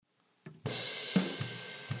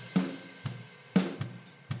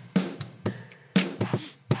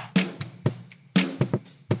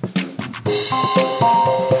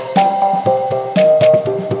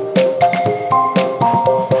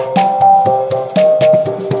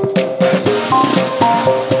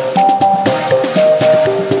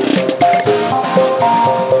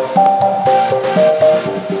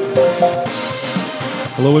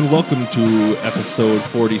welcome to episode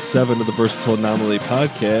 47 of the Versatile Anomaly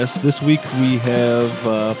podcast. This week we have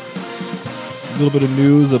a little bit of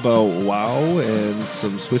news about WoW and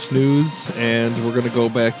some Switch news, and we're going to go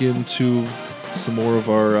back into some more of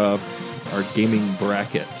our gaming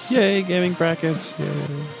brackets. Yay, gaming brackets. Yay.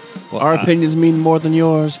 Well, Our opinions mean more than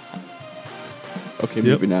yours. Okay,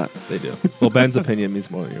 maybe not. They do. Well, Ben's opinion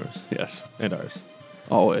means more than yours. Yes, And ours.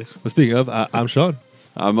 always. But speaking of, I'm Sean.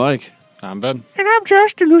 I'm Mike. I'm Ben. And I'm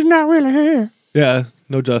Justin, who's not really here. Yeah,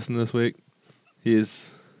 no Justin this week.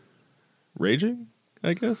 He's raging,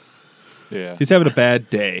 I guess. Yeah. He's having a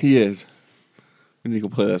bad day. He is. We need to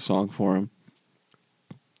go play that song for him.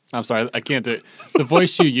 I'm sorry, I can't do it. The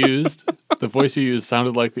voice you used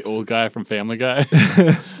sounded like the old guy from Family Guy.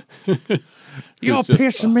 You're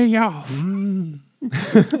pissing me off.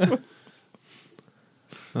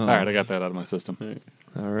 All right, I got that out of my system.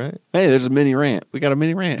 All right. Hey, there's a mini rant. We got a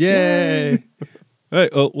mini rant. Yay! All right,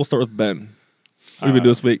 we'll start with Ben. What have you been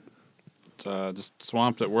doing this week? Just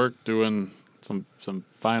swamped at work doing some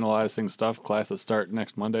finalizing stuff. Classes start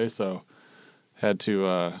next Monday, so had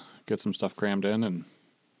to get some stuff crammed in and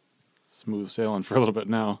smooth sailing for a little bit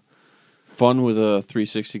now. Fun with a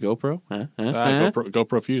 360 GoPro?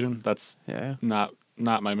 GoPro Fusion. That's Yeah. not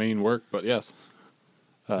my main work, but yes.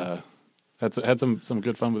 Had some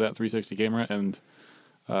good fun with that 360 camera and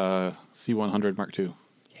C100 Mark II.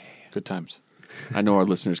 Yeah. Good times. I know our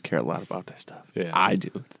listeners care a lot about this stuff. Yeah. I do.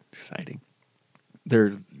 It's exciting.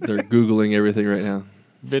 They're Googling everything right now.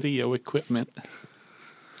 Video equipment.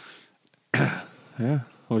 Yeah.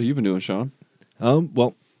 What have you been doing, Sean?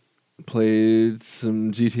 Well, played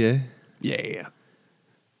some GTA, Yeah.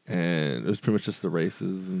 and it was pretty much just the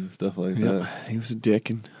races and stuff like that. He was a dick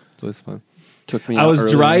and So it's fun. took me I out was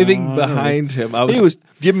early driving on. behind him. He was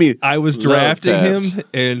giving me I was love drafting taps. him,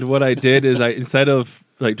 and what I did is instead of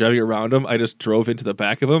like driving around him, I just drove into the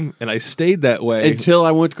back of him, and I stayed that way Until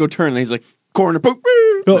I went to go turn, and he's like, corner, boop,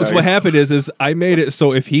 No, so what happened is I made it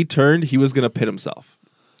so if he turned, he was going to pit himself.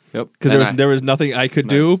 Yep. Because there was nothing I could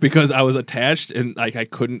do Nice. because I was attached, and like I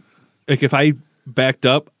couldn't, like if I backed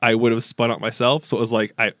up, I would have spun out myself. So it was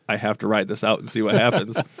like I have to ride this out and see what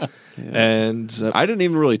happens. And I didn't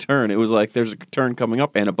even really turn. It was like there's a turn coming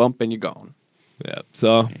up and a bump, and you're gone. yeah,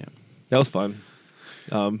 so that was fun.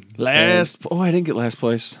 I didn't get last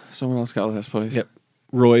place. Someone else got last place. Yep.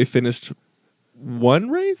 Roy finished one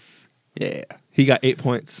race. Yeah. He got 8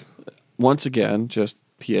 points. Once again, just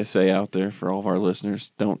PSA out there for all of our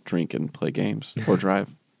listeners: don't drink and play games or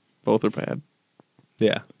drive. Both are bad.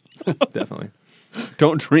 Yeah, definitely.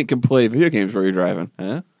 Don't drink and play video games while you're driving.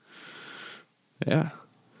 Huh? Yeah.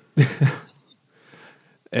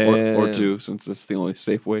 Or And- do, since it's the only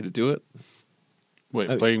safe way to do it.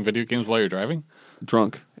 Wait, playing video games while you're driving?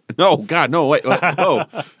 Drunk. No, God, no, wait. No.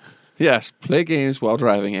 Yes, play games while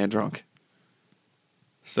driving and drunk.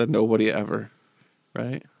 Said nobody ever.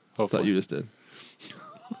 Right? I thought you just did.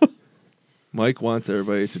 Mike wants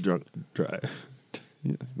everybody to drunk drive.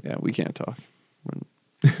 Yeah, we can't talk.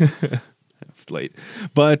 It's late.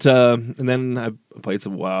 But, and then I played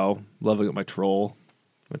some WoW, leveling up my troll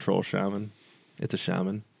shaman. It's a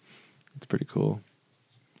shaman. It's pretty cool.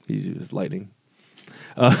 He uses lightning.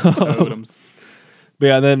 Totems. But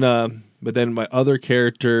yeah, then my other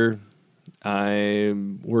character,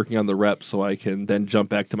 I'm working on the rep so I can then jump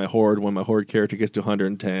back to my horde when my horde character gets to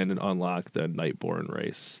 110 and unlock the Nightborn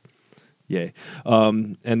race. Yay.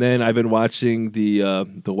 And then I've been watching the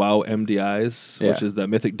WoW MDIs, which is the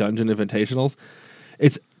Mythic Dungeon Invitationals.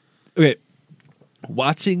 It's okay.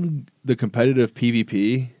 Watching the competitive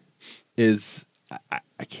PvP is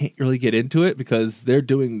I can't really get into it because they're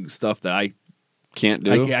doing stuff that I Can't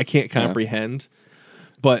do. I can't comprehend.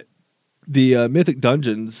 But the Mythic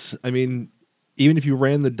Dungeons, I mean, even if you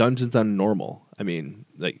ran the dungeons on normal, I mean,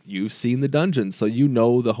 like you've seen the dungeons, so you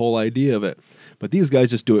know the whole idea of it. But these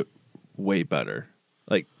guys just do it way better.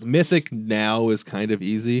 Like Mythic now is kind of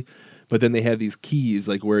easy, but then they have these keys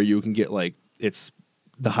like where you can get like it's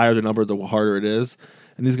the higher the number, the harder it is.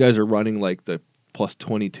 And these guys are running like the plus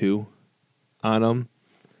 22 on them,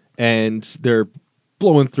 and they're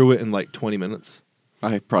blowing through it in like 20 minutes.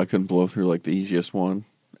 I probably couldn't blow through like the easiest one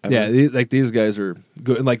ever. Yeah, these guys are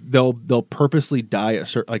good, and like they'll purposely die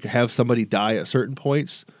at have somebody die at certain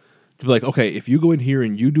points to be like, okay, if you go in here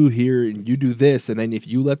and you do this, and then if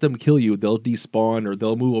you let them kill you, they'll despawn or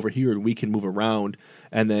they'll move over here and we can move around,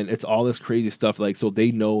 and then it's all this crazy stuff like so they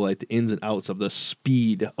know like the ins and outs of the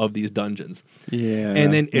speed of these dungeons. Yeah.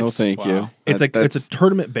 And then no, it's thank you. It's it's a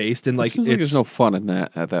tournament based and like seems like there's no fun in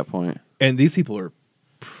that at that point. and these people are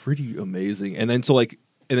pretty amazing. And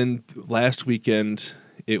then last weekend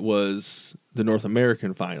it was the North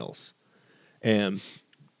American finals, and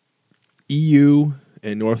EU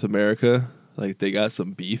and North America, like they got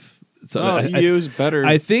some beef. So No, EU's better.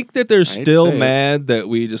 I think that they're hate to still say it. mad that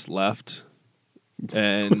we just left,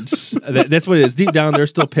 and that's what it is. Deep down, they're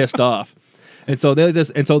still pissed off, and so they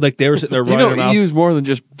just like they were sitting there You running know, around. EU's more than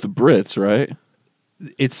just the Brits, right?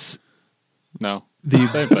 It's No. the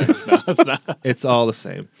Same thing. No, it's not. it's all the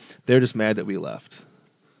same. They're just mad that we left,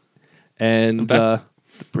 and The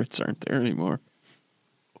Brits aren't there anymore.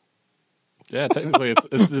 Yeah, technically it's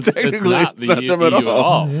Technically, not it's the not EU them at at all.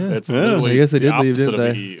 all. Yeah. It's Yeah. literally I guess they the did leave, opposite didn't of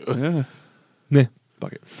they? the EU. Yeah. Nah,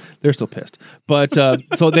 fuck it. They're still pissed. But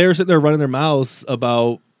so they were sitting there running their mouths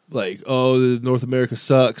about like, oh, North America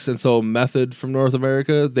sucks. And so Method from North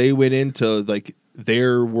America, they went into like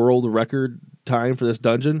their world record time for this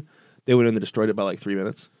dungeon. They went in and destroyed it by like 3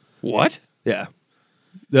 minutes. What? Yeah.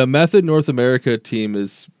 The Method North America team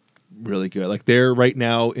is really good. Like they're right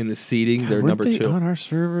now in the seeding. They're Weren't number they 2. on our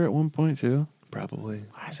server at one point too? Probably.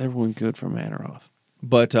 Why is everyone good for Manaroth?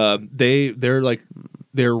 But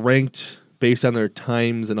they're ranked based on their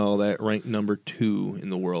times and all that, ranked number 2 in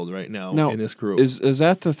the world right now Now, in this group. Is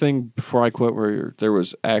that the thing before I quit where there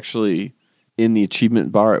was actually in the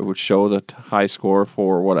achievement bar it would show the high score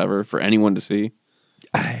for whatever for anyone to see?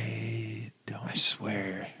 I don't I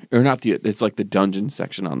swear. Or not it's like the dungeon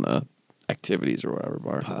section on the activities or whatever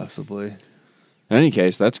bar. possibly. In any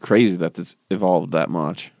case, that's crazy that this evolved that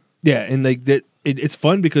much. Yeah, and like that, it's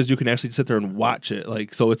fun because you can actually sit there and watch it.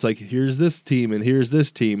 Like, so it's like here's this team and here's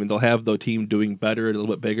this team, and they'll have the team doing better and a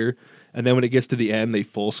little bit bigger. And then when it gets to the end, they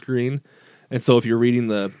full screen. And so if you're reading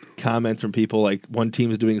the comments from people, like one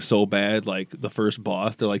team is doing so bad, like the first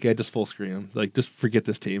boss, they're like, yeah, just full screen them. Like, just forget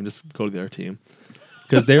this team, just go to the other team.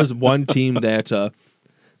 Because there's one team that one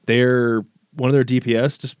of their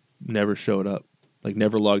DPS just never showed up, like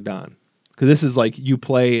never logged on. Because this is like you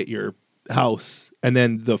play at your house, and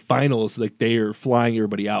then the finals, like they are flying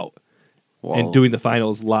everybody out Whoa. and doing the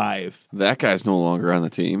finals live. That guy's no longer on the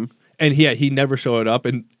team. And he never showed up.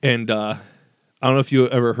 And I don't know if you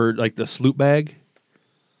ever heard like the Sloop Bag.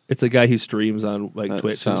 It's a guy who streams on like That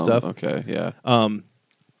Twitch and sound- stuff. Okay, yeah.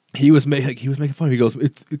 He was making fun. He goes,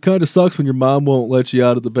 "It kind of sucks when your mom won't let you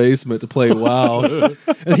out of the basement to play WoW."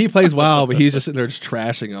 And he plays WoW, but he's just sitting there just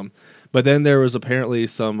trashing them. But then there was apparently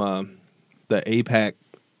some the APAC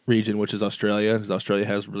region, which is Australia, because Australia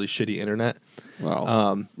has really shitty internet,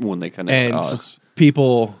 Well, when they connect and to us.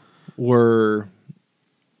 people were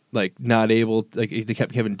like not able, like they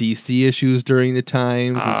kept having DC issues during the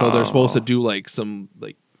times, and so they're supposed to do like some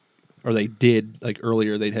like. Or they did, like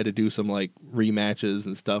earlier, they'd had to do some like rematches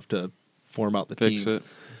and stuff to form out the Fix teams. it.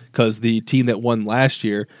 Because the team that won last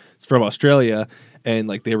year is from Australia, and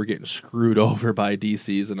like they were getting screwed over by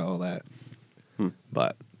DCs and all that.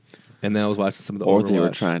 But, and then I was watching some of the Or Overwatch. they were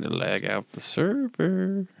trying to lag out the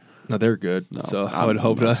server. No, they're good. No, so I I'm would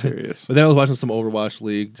hope not not. serious. But then I was watching some Overwatch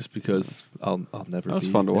League just because I'll never That was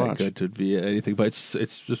be fun to that watch. good to be at anything. But it's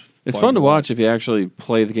just It's fun to watch if you actually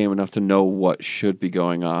play the game enough to know what should be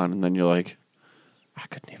going on, and then you're like, I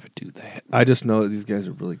could never do that. I just know that these guys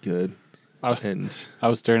are really good. And I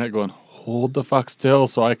was staring at it going, hold the fuck still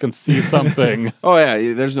so I can see something. Oh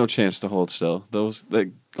yeah, there's no chance to hold still.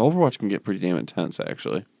 Overwatch can get pretty damn intense,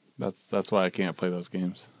 actually. That's why I can't play those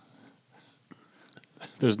games.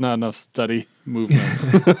 There's not enough steady movement.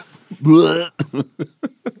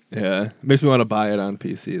 yeah, makes me want to buy it on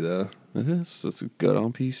PC though. It's good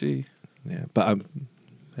on PC. Yeah, but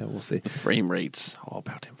we'll see. The frame rates, all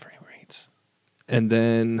about them frame rates. And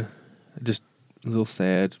then just a little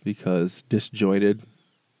sad because Disjointed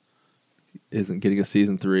isn't getting a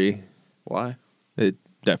season 3. Why?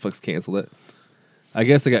 Netflix canceled it. I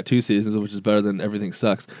guess they got 2 seasons, which is better than Everything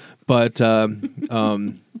Sucks. But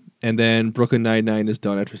and then Brooklyn Nine-Nine is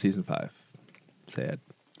done after season 5. Sad.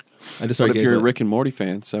 I just But started if you're a getting Rick and Morty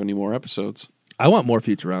fan, 70 more episodes. I want more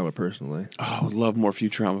Futurama personally. Oh, I would love more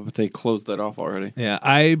Futurama, but they closed that off already. Yeah,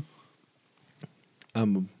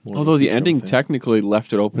 I'm more Although the Futurama ending fan. technically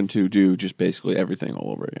left it open to do just basically everything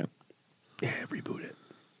all over again. Yeah, reboot it.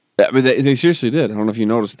 Yeah, but they seriously did. I don't know if you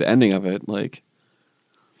noticed the ending of it. Like,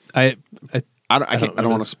 I I don't remember.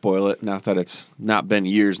 want to spoil it. Not that it's not been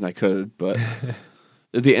years and I could, but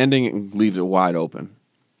the ending leaves it wide open.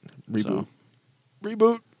 reboot. So,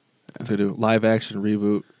 Reboot. To do live action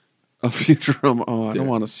reboot. a Futurama. Oh, I Yeah. don't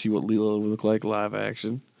want to see what Leela would look like live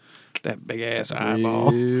action. That big ass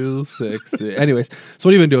eyeball. Real sexy. Anyways, so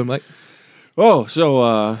what have you been doing, Mike? Oh,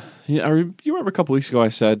 so you remember a couple weeks ago I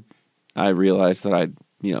said I realized that I'd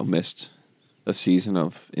missed a season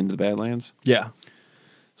of Into the Badlands. Yeah.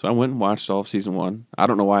 So I went and watched all of season 1. I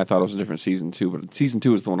don't know why I thought it was a different season 2, but season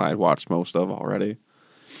 2 is the one I had watched most of already.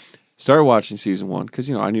 Started watching season 1 because,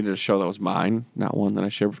 you know, I needed a show that was mine, not one that I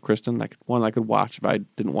shared with Kristen. Like one I could watch if I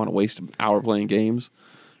didn't want to waste an hour playing games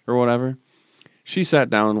or whatever. She sat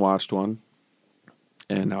down and watched one,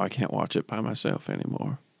 and now I can't watch it by myself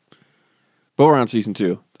anymore. But we're on season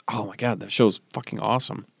 2. Oh my God, that show's fucking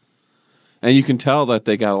awesome. And you can tell that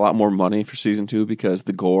they got a lot more money for season 2 because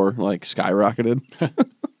the gore like skyrocketed.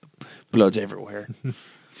 Blood's everywhere.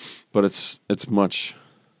 But it's much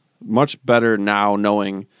better now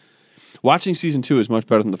knowing. Watching season 2 is much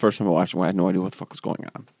better than the first time I watched it when I had no idea what the fuck was going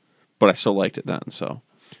on. But I still liked it then, so.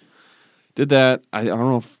 Did that. I don't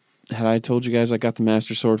know if, had I told you guys I got the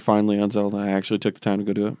Master Sword finally on Zelda? I actually took the time to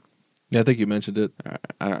go do it. Yeah, I think you mentioned it.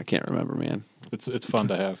 I can't remember, man. It's fun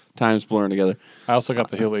to have. Time's blurring together. I also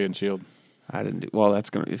got the Hylian shield. I didn't do, well,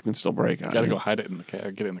 it's going to still break. Got to go hide it in the get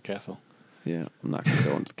it in the castle. Yeah, I'm not going to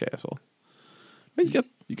go into the castle. But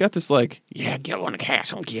you got this like, yeah, get in the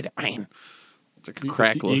castle, get it, man. It's like a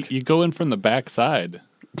crack look. You go in from the back side.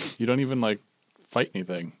 You don't even like fight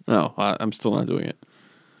anything. No, I'm still not doing it.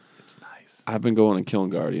 It's nice. I've been going and killing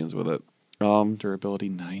guardians with it. Durability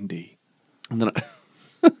 90. And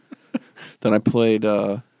then I played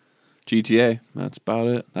GTA. That's about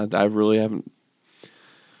it. I really haven't.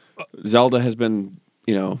 Zelda has been,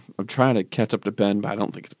 you know, I'm trying to catch up to Ben, but I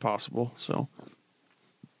don't think it's possible. So,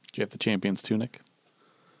 Do you have the champion's tunic?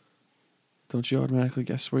 don't you automatically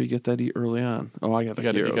guess where you get that early on? Oh, I got the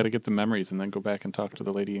hero. You got to get the memories and then go back and talk to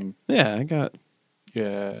the lady. And Yeah, I got.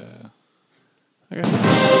 yeah, I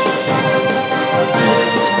got.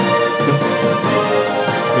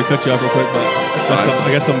 Let me cut you off real quick, but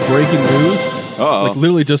I got some breaking news. Uh-oh. Like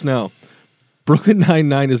literally just now. Brooklyn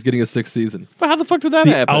Nine-Nine is getting a 6th season. But how the fuck did that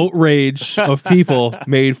The happen? outrage of people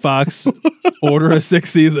made Fox order a 6th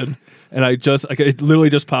season, and it literally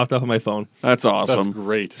just popped up on my phone. That's that's awesome.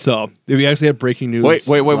 great. So we actually had breaking news. Wait.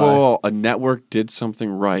 live. A network did something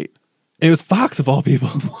right. And it was Fox of all people.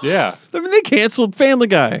 Yeah, I mean, they canceled Family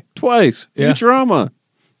Guy twice. Yeah. Futurama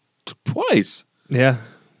twice. Yeah.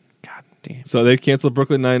 God damn. So they canceled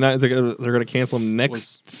Brooklyn Nine-Nine. They're gonna cancel them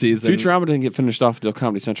next season. Futurama didn't get finished off until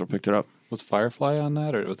Comedy Central picked it up. was Firefly on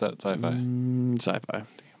that or was that sci-fi? Sci-fi.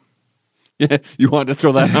 Damn. Yeah, you wanted to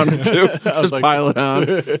throw that on it too? Just like- pile it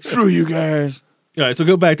on. Screw you guys. All right, so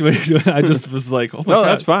go back to what you're doing. I just was like, oh my No, God.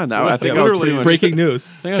 that's fine. I think I was Literally pretty much, Breaking news. I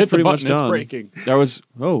think I was Hit the pretty much button, it's done. breaking. That was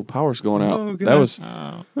power's going out. Oh, that God. was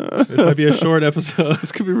This might be a short episode.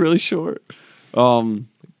 this could be really short.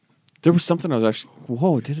 There was something I was actually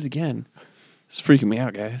it did it again. It's freaking me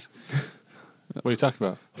out, guys. What are you talking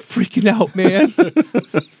about? Freaking out, man.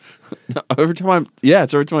 Every time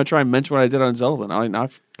I try and mention what I did on Zelda, and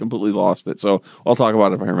I've completely lost it. So I'll talk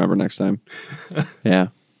about it if I remember next time. Yeah,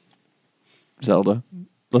 Zelda.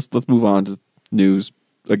 Let's move on to news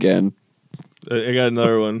again. I got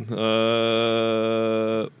another one.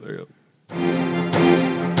 There you go.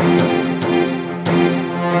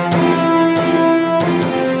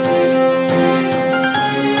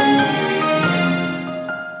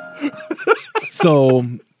 So,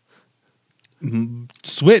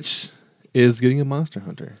 Switch is getting a Monster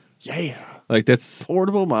Hunter. Yeah, Like that's,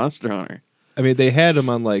 portable Monster Hunter. I mean, they had them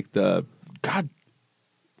on like the God,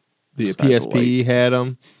 PSP Starlight. had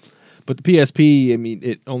them, but the PSP, I mean,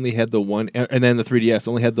 it only had the one, and then the 3DS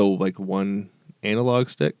only had the like one analog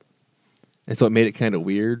stick, and so it made it kind of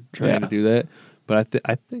weird trying to do that. But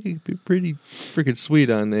I think it could be pretty freaking sweet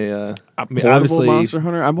on a. I mean, portable obviously, Monster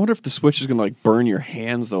Hunter. I wonder if the Switch is gonna like burn your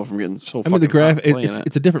hands though from getting so. I mean, the fucking hot playing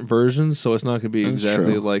it's a different version, so it's not going to be That's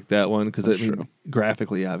exactly true. like that one because That's true.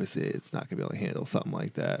 graphically, obviously, it's not going to be able to handle something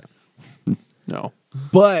like that. No.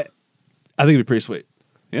 But I think it'd be pretty sweet.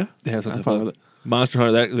 Yeah. They have I'm something fine fun. with it. Monster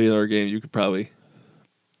Hunter, that could be another game you could probably.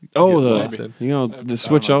 Oh, get the lost in. you know I the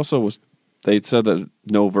Switch don't know. also was. They said that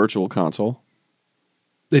no virtual console.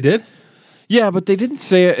 They did? Yeah, but they didn't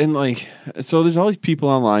say it in like. So there's all these people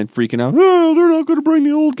online freaking out. Oh, they're not going to bring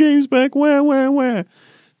the old games back. Wah wah wah.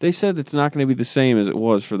 They said it's not going to be the same as it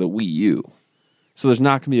was for the Wii U. So there's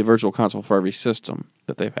not going to be a virtual console for every system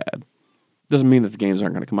that they've had. Doesn't mean that the games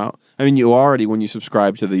aren't going to come out. I mean, you already when you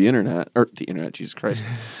subscribe to the internet. Jesus Christ,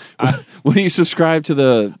 when you subscribe to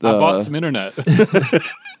the I bought some internet.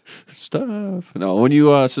 stuff. No, when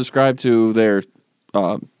you subscribe to their,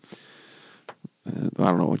 I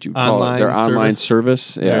don't know what you call Online it, their online service?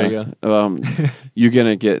 service. There Yeah. you go. You're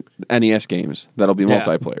gonna get NES games that'll be Yeah.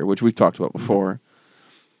 multiplayer, which we've talked about before.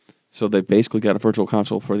 So they basically got a virtual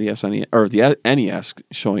console for the SNES or the NES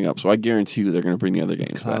showing up. So I guarantee you they're going to bring the other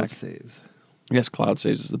games Cloud back. saves. Yes, cloud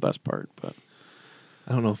saves is the best part, but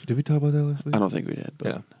I don't know. Did we talk about that last week? I don't think we did. But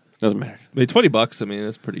Yeah. Doesn't matter. I mean, $20. I mean,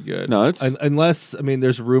 it's pretty good. No, it's- unless I mean,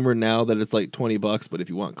 there's rumor now that it's like $20. But if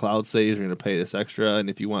you want cloud saves, you're going to pay this extra, and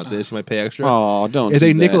if you want this, you might pay extra. Oh, don't If do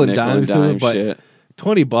they that nickel and dime to it, but shit.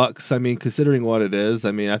 $20. I mean, considering what it is,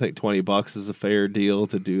 I mean, I think $20 is a fair deal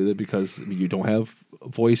to do that because I mean, you don't have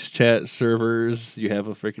voice chat servers. You have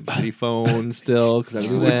a freaking shitty phone still. Cause I You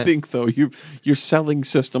do would that. think though you're selling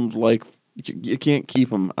systems like you can't keep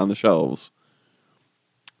them on the shelves,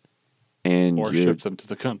 and Or you're- ship them to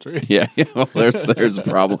the country. Yeah, well, there's a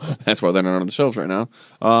problem. That's why they're not on the shelves right now.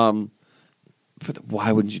 But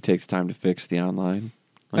why wouldn't you take the time to fix the online?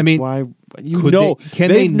 I mean, why? You Could know, can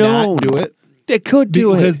they they've known. not do it? They could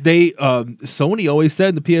do Because it. they Sony always said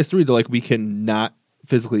in the PS3 they're like, we cannot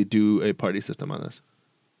physically do a party system on this.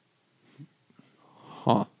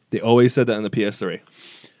 Huh? They always said that in the PS3.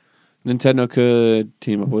 Nintendo could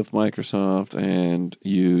team up with Microsoft and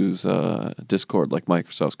use Discord like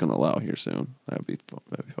Microsoft's going to allow here soon. That'd be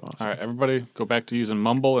awesome. All right, everybody, go back to using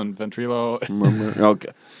Mumble and Ventrilo. Remember? Okay.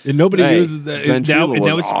 And nobody Hey, uses that Ventrilo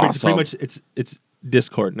now. was It's awesome. pretty much it's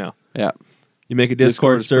Discord now. Yeah. You make a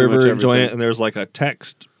Discord Discord is pretty much server and join everything. it, and there's like a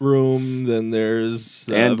text room, then there's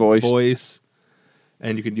And voice.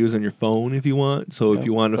 and you can use it on your phone if you want. So Yeah. if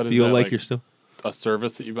you want to But is feel that like like- you're still, A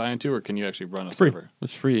service that you buy into, or can you actually run a free. server?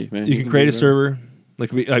 It's free, man. you can create a do server.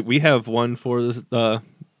 Like we have one for the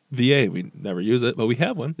VA. We never use it, but we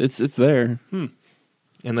have one. It's there. And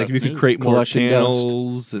like That's you could news. create more Collecting dust.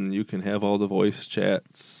 channels, and you can have all the voice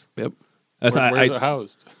chats. Yep. That's Where's I it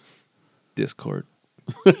housed? Discord.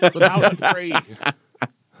 But how is it free? Huh?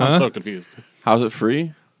 I'm so confused. How's it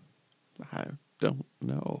free? I don't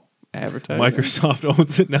know. Advertising. Microsoft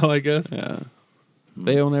owns it now, I guess. Yeah.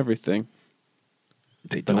 They own everything.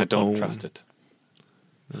 They Then I don't own- trust it.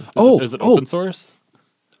 Oh, Is it open source?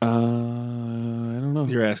 I don't know.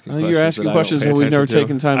 You're asking. You're asking that I don't questions pay that we've never attention to.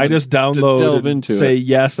 taken time I to- just download delve and into say it.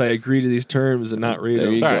 yes, I agree to these terms, and not read There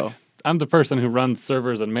them. you Sorry. go. I'm the person who runs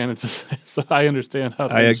servers and manages, so I understand how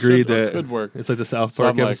I things agree should or that could work. it's like the South So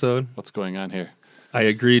Park I'm like, episode. what's going on here? I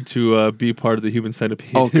agreed to be part of the human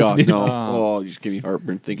centipede. Oh God, no! Oh. Oh, you just give me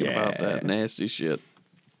heartburn thinking about Yeah. that nasty shit.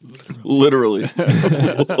 Literally.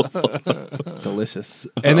 Delicious.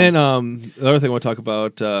 And then the other thing I want to talk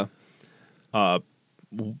about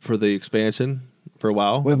for the expansion for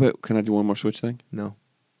WoW. Wait. Can I do one more Switch thing? No.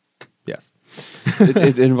 Yes.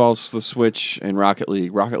 It involves the Switch and Rocket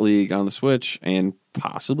League. Rocket League on the Switch and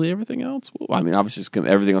possibly everything else. Well, I mean, obviously,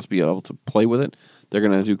 everything else be able to play with it. They're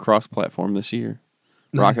going to do cross-platform this year.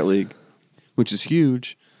 Rocket League, which is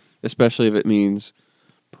huge, especially if it means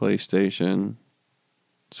PlayStation,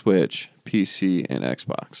 Switch, PC, and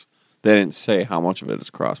Xbox. They didn't say how much of it is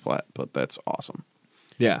cross-plat, but that's awesome.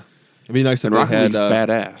 Yeah. It'd be nice if And they Rocket had, League's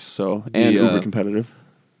badass, so and the, uber competitive.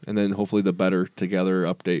 and then hopefully the Better Together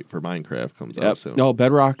update for Minecraft comes out soon. No,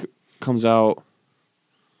 Bedrock comes out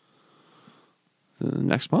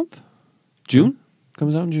next month. June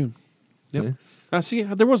comes out in June. Yep. Okay. See,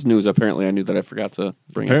 there was news. Apparently, I knew that I forgot to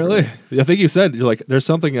bring. Apparently, I think you said you're like, there's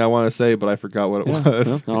something I want to say, but I forgot what it Yeah,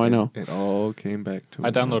 was. no, I know. It all came back to me.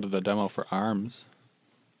 I downloaded the demo for ARMS.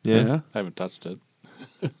 Yeah, I haven't touched it.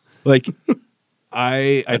 like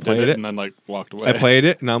I did played it. and then like walked away. I played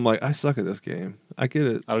it, and I'm like, I suck at this game. I get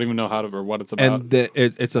it. I don't even know how to or what it's about. And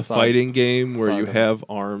it's a Saga. fighting game where you Saga. have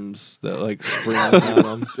arms that like spring on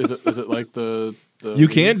them. Is it like the You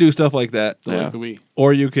Wii? can do stuff like that, Like Yeah. the Wii?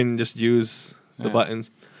 or you can just use the Yeah. buttons.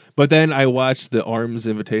 But then I watched the Arms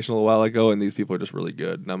Invitational a while ago, and these people are just really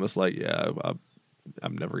good. And I'm just like, yeah,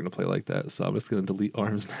 I'm never going to play like that, so I'm just going to delete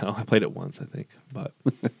Arms now. I played it once, I think. But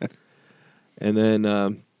and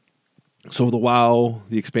then, so the WoW,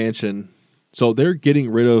 the expansion, so they're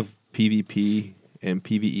getting rid of PvP and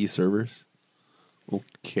PvE servers.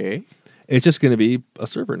 Okay. It's just going to be a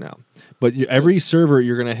server now. But every server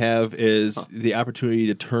you're going to have is the opportunity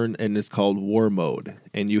to turn, and it's called War Mode.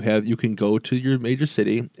 And you can go to your major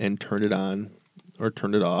city and turn it on or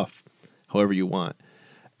turn it off, however you want.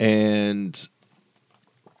 And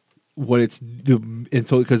what it's and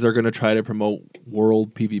so because they're going to try to promote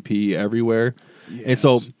world PvP everywhere. And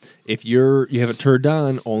so if you have it turned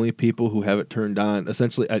on, only people who have it turned on,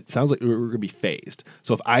 essentially, it sounds like we're going to be phased.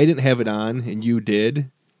 So if I didn't have it on and you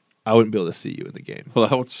did, I wouldn't be able to see you in the game. Well,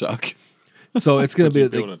 that would suck. So it's going Would to you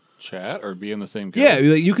be be like, able to chat or be in the same guild?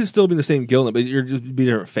 yeah, like, you can still be in the same guild, but you're just be a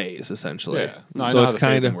different phase essentially. Yeah. No, I so know it's how the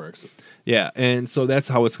kind phasing of works. yeah, and so that's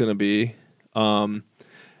how it's going to be. And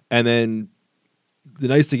then the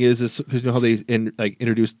nice thing is because you know how they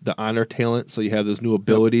introduced the honor talent, so you have those new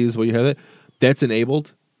abilities where you have it. That's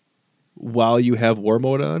enabled while you have war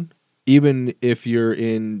mode on, even if you're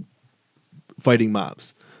in fighting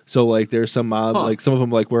mobs. So like there's some mob, Huh. like some of them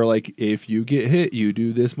like where like if you get hit, you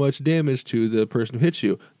do this much damage to the person who hits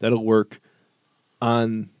you. That'll work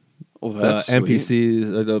on Oh, the that's sweet.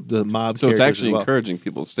 NPCs or the mob. So it's characters actually as well. encouraging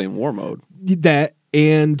people to stay in war mode. That,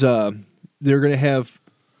 and they're gonna have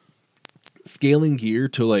scaling gear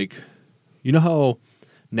to like, you know how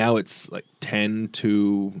now it's like 10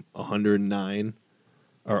 to 109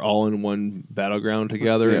 are all in one battleground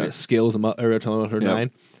together, and Yeah. it scales them up every time 109.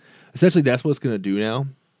 Yep. Essentially, that's what it's gonna do now.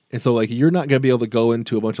 And so like you're not gonna be able to go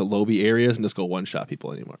into a bunch of lobby areas and just go one shot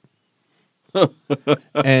people anymore.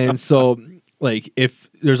 And so like if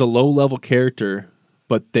there's a low level character,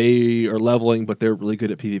 but they are leveling, but they're really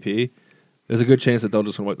good at PvP, there's a good chance that they'll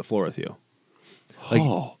just wipe the floor with you. Like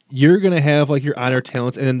Oh. you're gonna have like your honor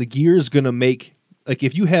talents, and then the gear is gonna make like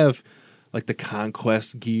if you have like the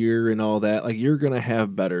conquest gear and all that, like you're gonna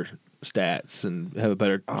have better stats and have a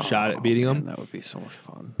better shot at beating man, them. That would be so much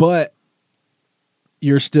fun. But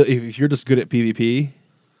you're still if you're just good at PvP,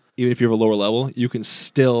 even if you have a lower level, you can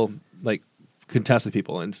still like contest with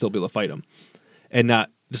people and still be able to fight them, and not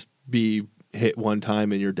just be hit one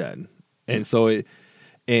time and you're dead. And so it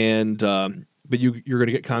and but you're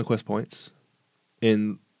gonna get conquest points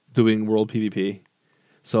in doing world PvP.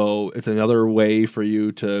 So it's another way for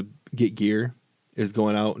you to get gear is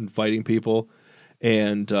going out and fighting people.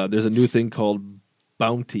 And there's a new thing called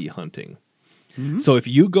bounty hunting. Mm-hmm. So if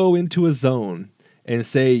you go into a zone and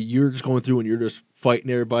say you're just going through and you're just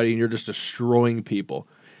fighting everybody and you're just destroying people,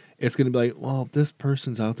 it's going to be like, well, this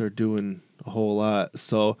person's out there doing a whole lot.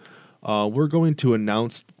 So we're going to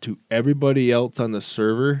announce to everybody else on the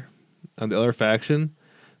server, on the other faction,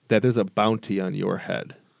 that there's a bounty on your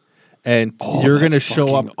head. And Oh, you're going to that's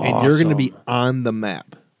show up fucking and you're going to be awesome. on the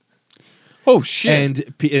map. Oh shit! And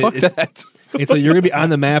Fuck it's, that. and so you're going to be on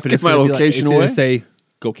the map and Get it's my going to location like, away? say,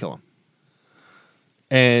 go kill him.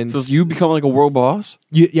 And So you become like a world boss?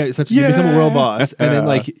 yeah, essentially you become a world Yeah. boss, and then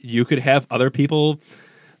like you could have other people.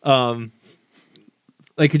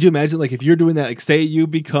 Like, could you imagine like if you're doing that? Like, say you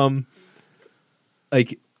become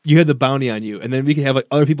like you have the bounty on you, and then we can have like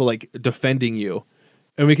other people like defending you,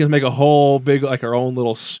 and we can make a whole big like our own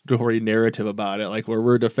little story narrative about it, like where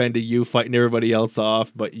we're defending you, fighting everybody else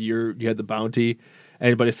off, but you had the bounty,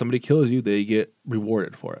 and but if somebody kills you, they get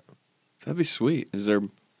rewarded for it. That'd be sweet. Is there?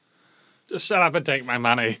 Just shut up and take my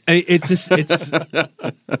money. And it's just it's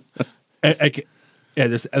yeah.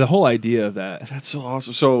 There's the whole idea of that. That's so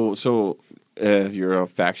awesome. So if your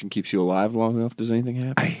faction keeps you alive long enough, does anything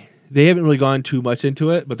happen? They haven't really gone too much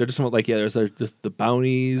into it, but they're just somewhat like, yeah, there's just the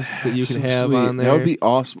bounties that you That's can so have sweet. on there. That would be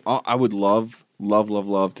awesome. I would love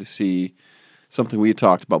to see something we had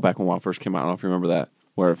talked about back when WoW first came out. I don't know if you remember that,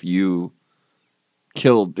 where if you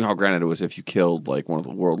killed, granted it was if you killed like one of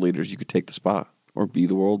the world leaders, you could take the spot or be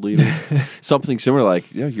the world leader. Something similar,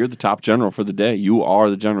 like you're the top general for the day. You are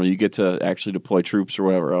the general. You get to actually deploy troops or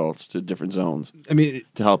whatever else to different zones I mean,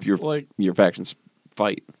 to help your Like- factions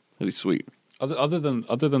fight. That'd be sweet. Other than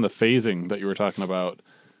the phasing that you were talking about,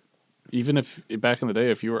 even if back in the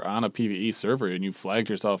day, if you were on a PvE server and you flagged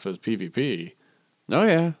yourself as PvP, Oh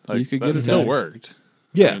yeah, like, you could that get it. still worked.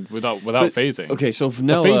 yeah. I mean, without But- phasing. Okay, so the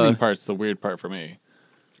vanilla. phasing part's the weird part for me.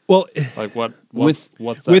 Well, Like what's that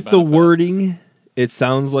with the benefit? wording, it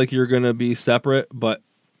sounds like you're going to be separate, but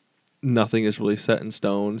nothing is really set in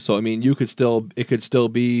stone. So I mean, it could still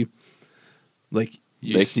be like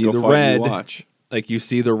you they see can go the fight and you red, watch. like you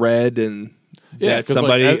see the red, and Yeah, that's 'cause, like,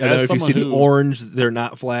 somebody. as and then if you someone see the who- orange, they're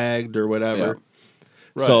not flagged or whatever.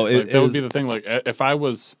 Right. So like, it that was- would be the thing. Like if I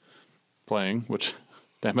was playing, which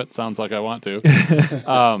damn it, sounds like I want to.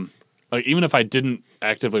 Like even if I didn't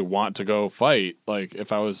actively want to go fight, like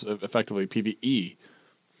if I was effectively PvE,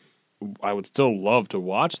 I would still love to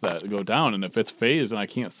watch that go down. And if it's phased and I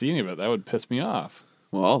can't see any of it, that would piss me off.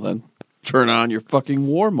 Well, then turn on your fucking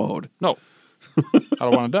war mode. No, I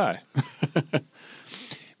don't want to die.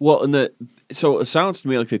 Well, so it sounds to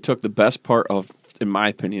me like they took the best part of, in my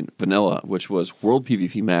opinion, vanilla, which was world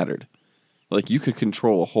PvP mattered. Like you could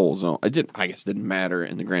control a whole zone. I guess it didn't matter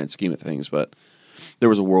in the grand scheme of things, but there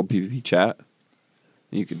was a world PvP chat.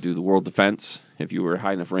 You could do the world defense if you were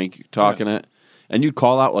high enough rank. You could talk in it, and you'd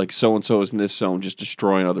call out like so and so is in this zone, just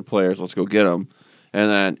destroying other players. Let's go get them.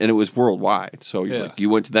 And it was worldwide. So you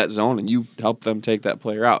went to that zone and you helped them take that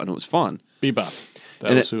player out, and it was fun. Bebop. That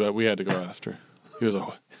And was who we had to go after. He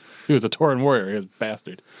was a Tauren warrior. He was a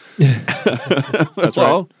bastard. That's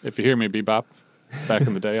Well- right. If you hear me, Bebop, back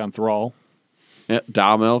in the day on Thrall. Yeah,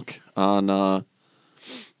 Dalmilk on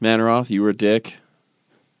Manaroth, you were a dick.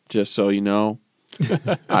 Just so you know,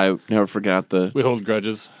 I never forgot the. We hold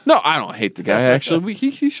grudges. No, I don't hate the guy. Actually,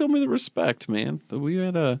 he showed me the respect, man. We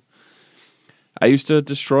had I used to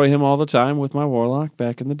destroy him all the time with my Warlock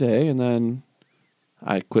back in the day, and then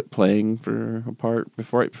I quit playing for a part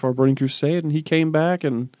right before Burning Crusade, and he came back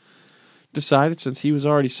and decided, since he was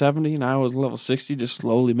already 70 and I was level 60, just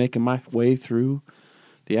slowly making my way through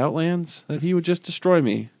the Outlands, that he would just destroy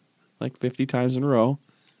me like 50 times in a row.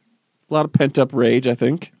 A lot of pent-up rage, I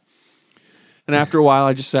think. And after a while,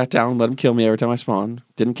 I just sat down and let him kill me every time I spawned.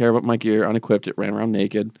 Didn't care about my gear, unequipped it, ran around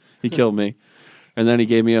naked. He killed me. And then he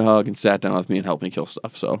gave me a hug and sat down with me and helped me kill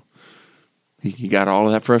stuff. So he got all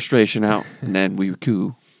of that frustration out, and then we were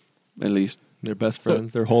cool. At least. They're best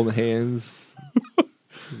friends. They're holding hands,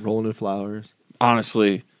 rolling in flowers.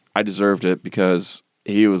 Honestly, I deserved it because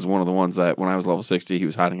he was one of the ones that when I was level 60, he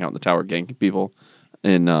was hiding out in the tower ganking people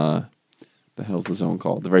in, the hell's the zone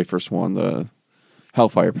called? The very first one, the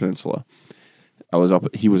Hellfire Peninsula.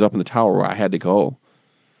 He was up in the tower where I had to go.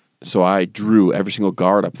 So I drew every single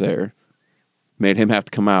guard up there, made him have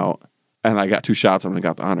to come out, and I got 2 shots on him and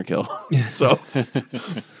got the honor kill. So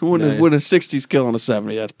when a 60's kill on a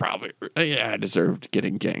 70, that's probably, I deserved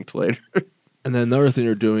getting ganked later. And then another thing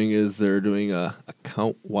they're doing is they're doing a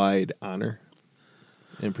account-wide honor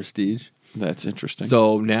and prestige. That's interesting.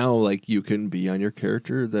 So now, like, you can be on your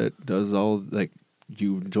character that does all, like,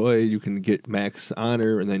 you enjoy. You can get max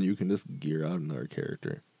honor, and then you can just gear out another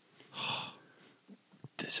character.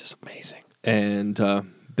 This is amazing. And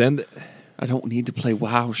then... I don't need to play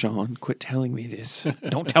WoW, Sean. Quit telling me this.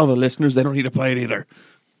 Don't tell the listeners they don't need to play it either.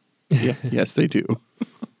 Yeah, yes, they do.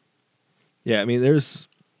 Yeah, I mean, there's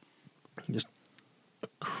just a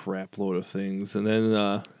crap load of things. And then,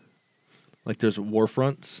 like, there's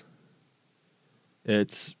Warfronts.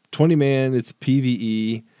 It's 20-man, it's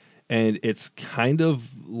PvE, and it's kind of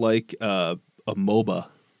like a MOBA.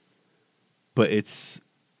 But it's,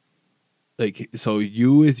 like, so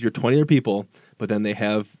you with your 20 other people, but then they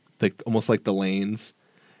have, like, almost like the lanes.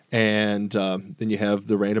 And then you have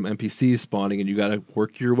the random NPCs spawning, and you got to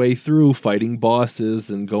work your way through fighting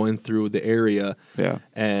bosses and going through the area. Yeah.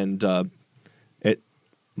 And it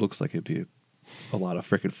looks like it'd be a lot of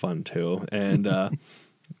freaking fun, too. And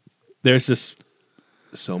there's just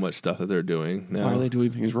so much stuff that they're doing now. Why are they doing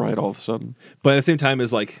things right all of a sudden? But at the same time,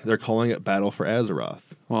 is like they're calling it Battle for Azeroth.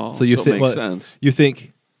 Well, so it makes sense. You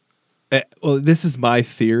think, well, this is my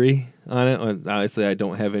theory on it. Obviously, I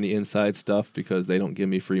don't have any inside stuff because they don't give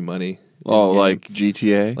me free money. Oh, like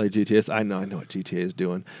GTA? Like GTA. I know what GTA is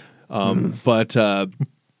doing. But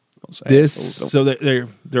this, so they're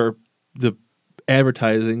the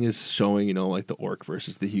advertising is showing, you know, like the orc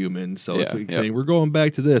versus the human. So it's like saying we're going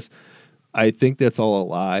back to this. I think that's all a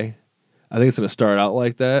lie. I think it's going to start out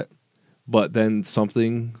like that, but then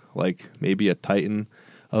something like maybe a titan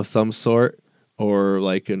of some sort or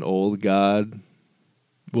like an old god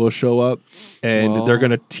will show up, and they're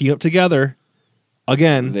going to team up together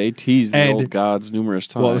again. They teased the old gods numerous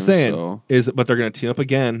times. What I'm saying is, but they're going to team up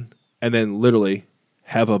again and then literally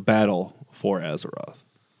have a battle for Azeroth.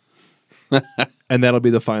 And that'll be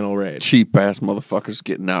the final raid. Cheap ass motherfuckers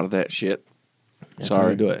getting out of that shit. That's how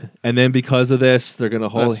they do it. And then because of this, they're going to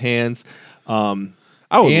hold hands. I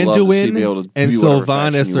would love to see be able to and be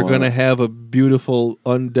Sylvanas are going to have a beautiful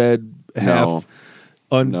undead, half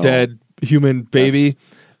undead human baby,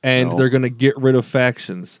 and they're going to get rid of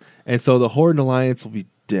factions. And so the Horde and Alliance will be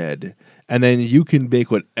dead. And then you can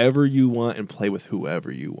make whatever you want and play with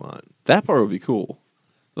whoever you want. That part would be cool.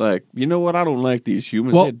 Like, you know what? I don't like these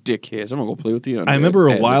humans. They're dickheads. I'm going to go play with the undead. I remember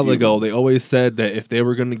a while ago, they always said that if they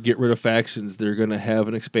were going to get rid of factions, they're going to have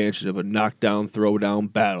an expansion of a knockdown,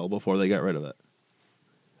 throwdown battle before they got rid of it.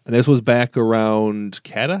 And this was back around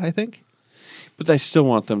Kata, I think. But I still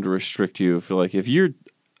want them to restrict you. I feel like if you're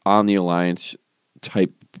on the Alliance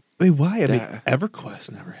type... Wait, why? I mean, EverQuest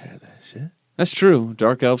never had that shit. That's true.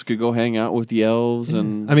 Dark Elves could go hang out with the Elves.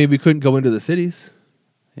 And I mean, we couldn't go into the cities,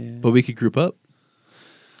 but we could group up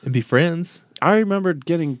and be friends. I remember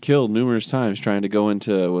getting killed numerous times trying to go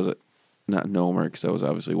into, was it not Gnomer, because that was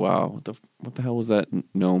obviously WoW. What the hell was that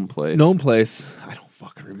gnome place? Gnome place. I don't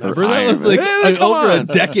fucking remember. That was like over a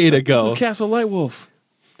decade ago. This is Castle Lightwolf.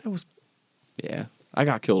 That was, I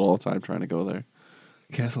got killed all the time trying to go there.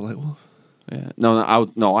 Castle Lightwolf? Yeah.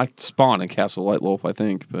 I spawned in Castle Lightwolf, I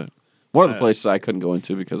think, but one of the places I couldn't go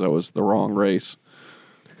into because I was the wrong race.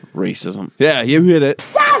 Racism. Yeah, you hit it.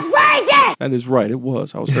 That's racist! That is right. It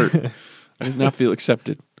was. I was hurt. I did not feel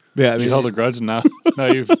accepted. Yeah, I mean, you held a grudge, and now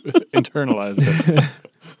you've internalized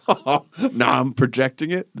it. Now I'm projecting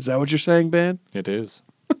it. Is that what you're saying, Ben? It is.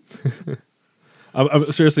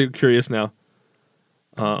 I'm seriously curious now.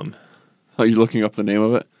 Are you looking up the name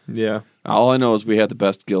of it? Yeah. All I know is we had the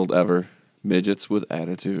best guild ever. Midgets with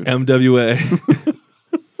Attitude. MWA.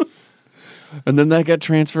 And then that got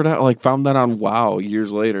transferred out. Like found that on WoW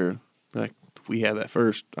years later. Like we had that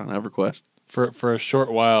first on EverQuest. For a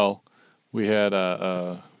short while, we had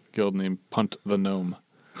a guild named Punt the Gnome.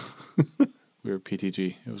 We were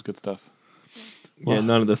PTG. It was good stuff. Yeah,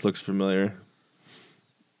 none of this looks familiar.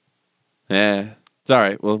 Yeah, it's all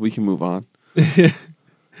right. Well, we can move on.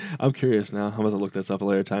 I'm curious now. I'm going to look this up a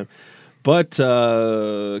later time. But,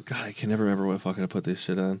 God, I can never remember what fucking I put this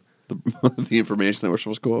shit on. The information that we're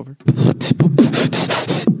supposed to go over.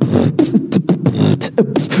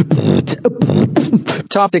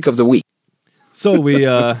 Topic of the week. So we,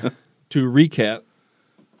 to recap,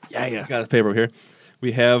 Yeah. got the paper here.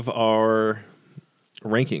 We have our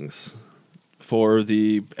rankings for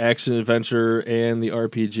the action adventure and the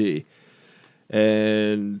RPG.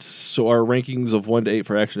 And so our rankings of 1 to 8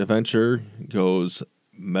 for action adventure goes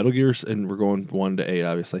Metal Gear, and we're going 1 to 8,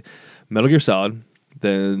 obviously. Metal Gear Solid,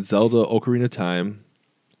 then Zelda Ocarina of Time,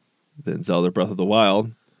 then Zelda Breath of the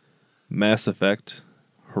Wild, Mass Effect,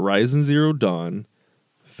 Horizon Zero Dawn,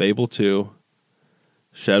 Fable 2,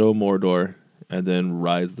 Shadow of Mordor, and then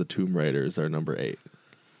Rise of the Tomb Raider is our number 8.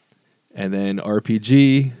 And then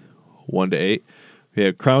RPG, 1 to 8. We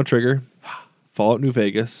have Chrono Trigger, Fallout New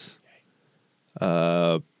Vegas,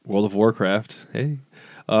 World of Warcraft,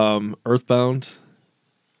 Earthbound,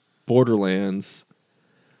 Borderlands,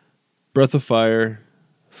 Breath of Fire,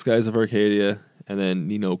 Skies of Arcadia, and then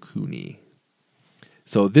Ni no Kuni.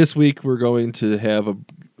 So this week we're going to have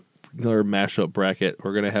another mashup bracket.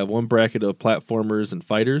 We're going to have one bracket of platformers and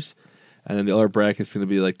fighters, and then the other bracket is going to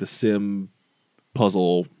be like the sim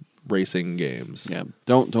puzzle racing games. Yeah.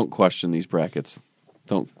 Don't question these brackets.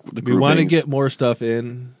 Don't. The We want to groupings. get more stuff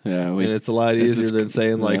in, Yeah. and it's a lot it's easier just- than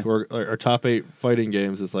saying like yeah. our top 8 fighting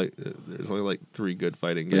games is like there's only like 3 good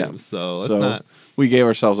fighting Yeah. games. So let's not. We gave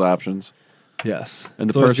ourselves options. Yes, And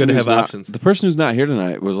the it's always person good to who's have not, options. the person who's not here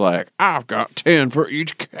tonight was like, I've got 10 for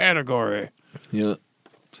each category. Yeah.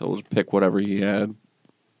 So we'll just pick whatever he had.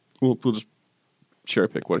 We'll just cherry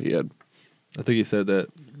pick what he had. I think he said that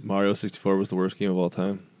Mario 64 was the worst game of all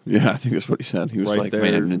time. Yeah, I think that's what he said. He was Right like, there.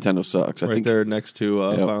 man, Nintendo sucks. I Right think there next to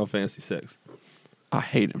Yep. Final Fantasy 6. I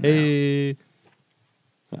hate him now. Hey.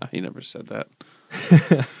 Nah, he never said that.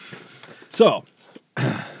 So,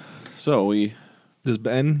 So we does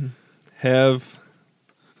Ben have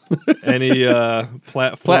any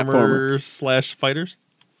platformer Platformer. / fighters?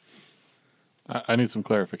 I need some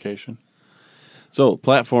clarification.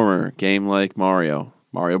 platformer game like Mario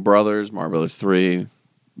Brothers, Mario Brothers 3,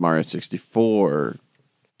 Mario 64,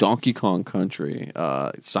 Donkey Kong Country,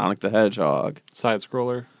 Sonic the Hedgehog. Side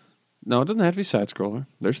scroller. No, it doesn't have to be side scroller.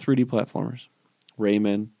 There's 3D platformers.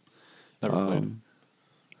 Rayman, Never played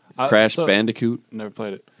it. Crash So- Bandicoot. Never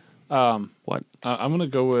played it. What? I'm gonna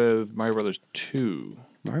go with Mario Brothers 2,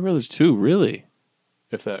 Mario Brothers 2, really?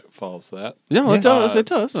 if that follows that. No, Yeah. it does. It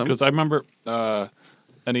does. Because I remember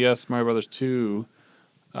NES Mario Brothers 2,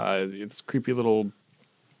 it's creepy little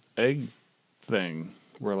egg thing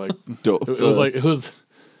where like it was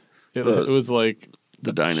like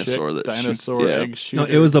the dinosaur chick, that shoots- dinosaur yeah. egg shooter. No,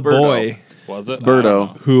 it was a Birdo. boy Was it? Birdo. I don't know.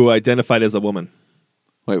 who identified as a woman.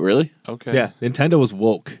 Wait, really? Okay. Yeah, Nintendo was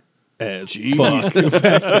woke as fuck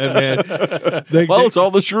back then, man. Well, it's all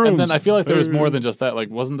the shrooms. And then I feel like there was more than just that. Like,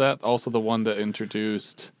 wasn't that also the one that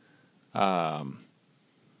introduced?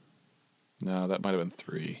 No, that might have been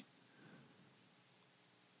 3.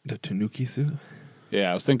 the Tanuki suit. Yeah,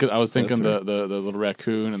 I was thinking That's the right. little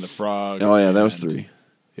raccoon and the frog. Oh, yeah, that was and- 3.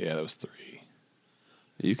 Yeah, that was 3.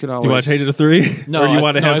 You could always. You want to change it to 3? No, or do you I-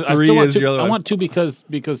 want to no, have I 3 still want as 2. your other I one? want 2 because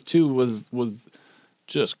 2 was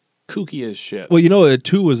just kooky as shit. Well, you know,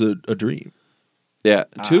 2 was a dream, Yeah,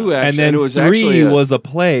 2 actually. and then it was 3 actually was a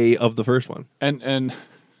play of the first one. and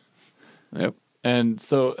Yep. and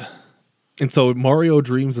so And so Mario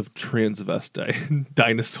dreams of transvestite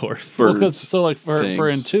dinosaurs. For- well, 'cause- so like for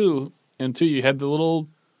things. in two you had the little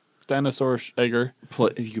dinosaur egger.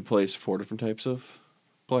 You could place 4 different types of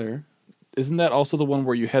player. Isn't that also the one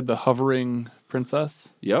where you had the hovering princess?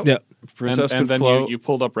 Yep. Yep. Princess and could then float. you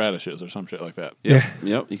pulled up radishes or some shit like that. Yep.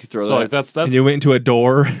 Yep. You could throw So that. like that's And you went into a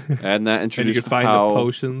door, and that and you introduced could find the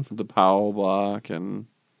potions. the POW block, and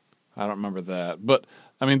I don't remember that, but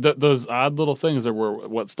I mean those odd little things that were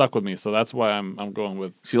what stuck with me. So that's why I'm going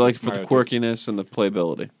with. so you like it for the Mario 2. quirkiness and the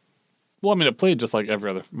playability. Well, I mean it played just like every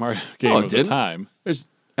other Mario game Oh, it of the didn't? time. There's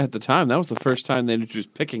at the time that was the first time they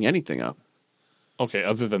introduced picking anything up. Okay,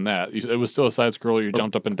 other than that, it was still a side scroller. You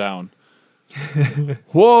jumped up and down.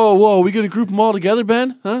 Whoa, we gonna group them all together,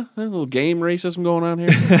 Ben? Huh? A little game racism going on here.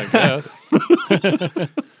 I guess.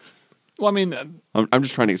 Well, I mean, I'm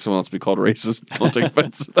just trying to get someone else to be called racist. Don't take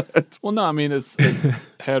offense to that. well, no, I mean it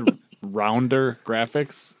had rounder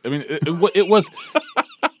graphics. I mean, it was.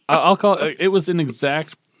 I'll call it was an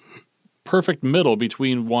exact perfect middle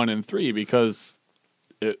between 1 and 3 because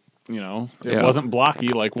it Yeah. wasn't blocky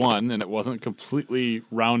like 1 and it wasn't completely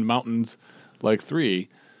round mountains like 3.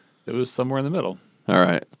 It was somewhere in the middle. All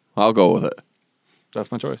right, I'll go with it.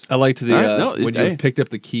 That's my choice. I liked the All right, no, when hey. you picked up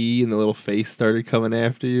the key and the little face started coming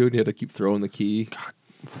after you, and you had to keep throwing the key I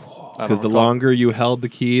because don't the recall- longer you held the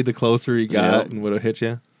key, the closer he got Yep. and would have hit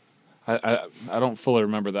you. I don't fully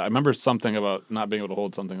remember that. I remember something about not being able to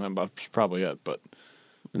hold something. That's probably it, but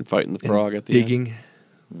And fighting the And frog at the end. digging,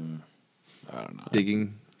 I don't know.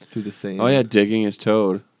 digging through the sand. Oh yeah, digging his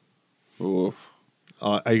toad. Oof.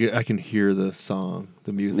 I can hear the song,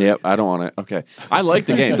 the music. Yep, I don't want it. Okay, I like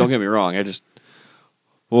the game. Don't get me wrong. I just,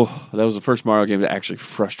 that was the first Mario game to actually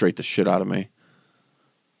frustrate the shit out of me.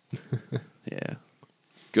 Yeah,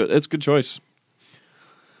 good. It's a good choice.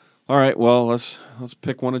 All right, well let's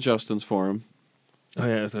pick one of Justin's for him. Oh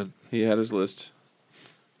yeah. He had his list.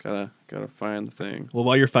 Gotta find the thing. Well,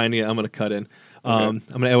 while you're finding it, I'm gonna cut in. Okay. I'm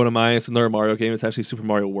gonna add one of mine. It's another Mario game. It's actually Super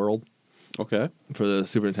Mario World Okay, for the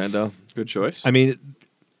Super Nintendo. good choice. I mean,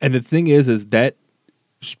 and the thing is that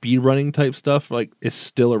speed running type stuff like is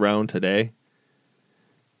still around today,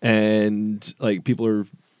 and like people are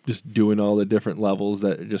just doing all the different levels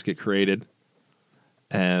that just get created,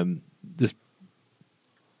 and just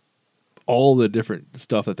all the different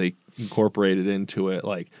stuff that they incorporated into it,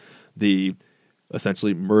 like the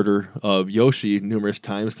essentially murder of Yoshi numerous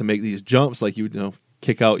times to make these jumps, like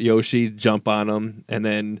kick out Yoshi, jump on him, and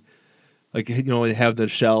then have the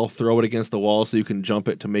shell, throw it against the wall so you can jump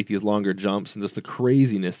it to make these longer jumps, and just the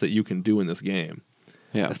craziness that you can do in this game,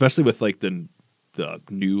 yeah, especially with like the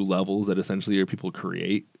new levels that essentially your people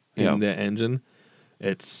create Yeah. in that engine.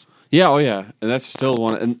 It's yeah, oh yeah, and that's still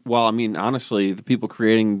one. And well, I mean, honestly, the people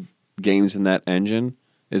creating games in that engine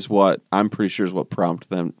is what I'm pretty sure is what prompted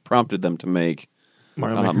them to make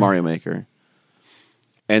Mario Maker.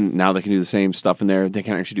 And now they can do the same stuff in there. They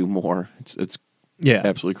can actually do more. It's Yeah,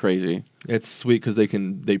 absolutely crazy. it's sweet because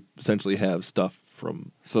they essentially have stuff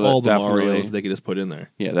from So that all the definitely- Marios they can just put in there.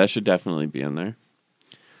 Yeah, that should definitely be in there.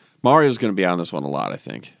 Mario's going to be on this one a lot, I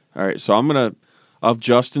think. All right, so I'm going to, of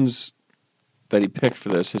Justin's that he picked for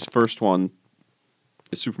this, his first one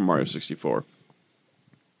is Super Mario 64.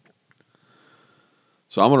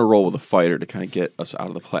 So I'm going to roll with a fighter to kind of get us out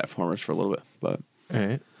of the platformers for a little bit. But All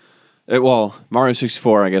right. Mario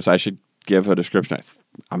 64, I guess I should give a description.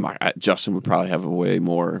 Justin would probably have a way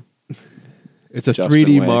more. It's a Justin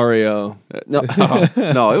 3D Way. Mario. No,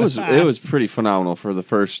 no, it was pretty phenomenal for the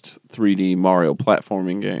first 3D Mario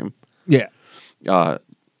platforming game. Yeah.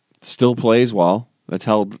 Still plays well. It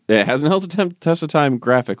hasn't held the test of time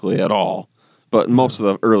graphically at all, but most of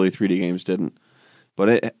the early 3D games didn't.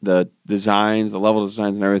 But the designs, the level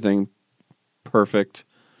designs, and everything, perfect.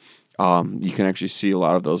 You can actually see a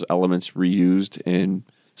lot of those elements reused in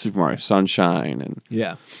Super Mario Sunshine and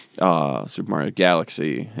Yeah. Super Mario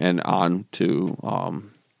Galaxy and on to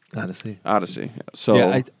Odyssey. So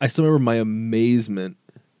yeah, I still remember my amazement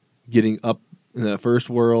getting up in the first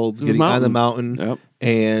world, The getting on the mountain. mountain, Yep.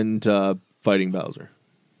 and fighting Bowser.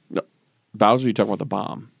 Bowser, you talking about the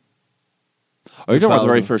bomb? Oh, you're talking about the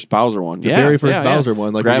very Bowser. first Bowser one. The Yeah, very first yeah, Bowser yeah.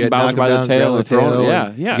 one, like Grab you Bowser knock by him the down, tail grab and throw him. and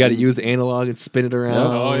Yeah, yeah. You got to use the analog and spin it around.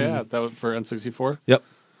 Oh yeah, that was for N64. Yep.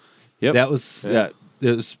 Yep. That was Yeah.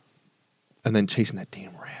 It was, and then chasing that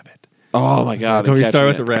damn rabbit. Oh my God! Don't and we start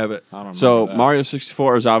with catching the it. rabbit? I don't So remember that. Mario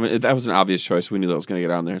 64 was obvious. That was an obvious choice. We knew that was going to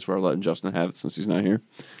get on there. So we're letting Justin have it since he's not here.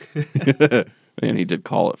 And he did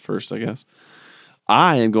call it first, I guess.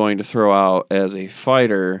 I am going to throw out as a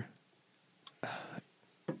fighter.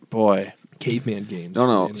 Boy, Caveman games.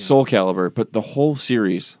 no, Soul Calibur, but the whole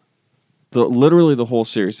series, literally the whole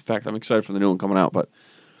series. In fact, I'm excited for the new one coming out. But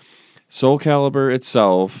Soul Calibur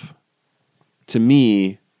itself, to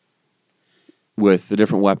me, with the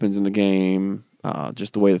different weapons in the game,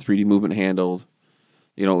 just the way the 3D movement handled,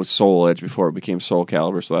 it was Soul Edge before it became Soul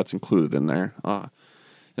Calibur, so that's included in there.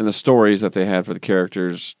 And the stories that they had for the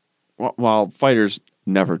characters, while fighters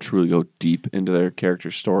never truly go deep into their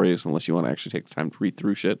characters' stories unless you want to actually take the time to read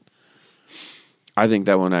through shit, I think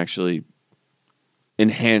that one actually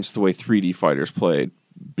enhanced the way 3D fighters played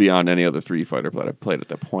beyond any other 3D fighter that I've played at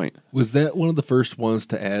that point. Was that one of the first ones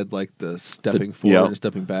to add like the stepping forward yep. and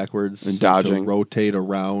stepping backwards And dodging. to rotate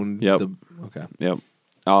around? Yep. Okay. Yep.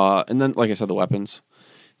 And then, like I said, the weapons.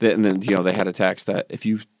 And then, they had attacks that if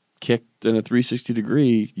you kicked in a 360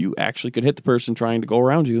 degree, you actually could hit the person trying to go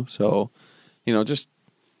around you. So, just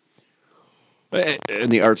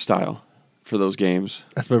and the art style for those games.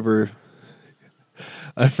 I remember.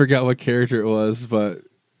 I forgot what character it was, but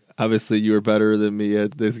obviously you were better than me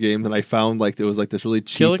at this game, and I found like there was like this really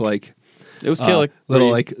cheap Killick? like It was Killick.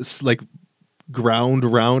 little Pretty- like ground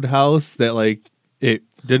roundhouse that like it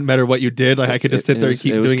didn't matter what you did. Like I could just sit there and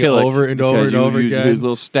keep doing Killick it over and over because and over you again. use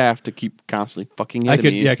little staff to keep constantly fucking I hitting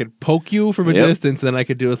could me. I could poke you from a Yep. distance, then I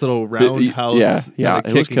could do this little roundhouse. yeah, it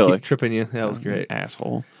kick was and Killick. keep tripping you. That was great.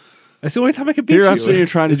 Asshole. That's the only time I could beat Here you. I'm sitting here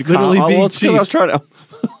trying to It's do literally being well, it's 'cause cheap. I was trying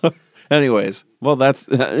to. Anyways, well, that's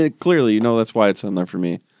clearly that's why it's in there for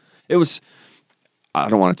me. It was. I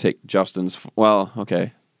don't want to take Justin's. Well,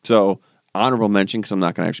 okay. So honorable mention because I'm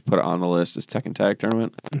not going to actually put it on the list is Tekken Tag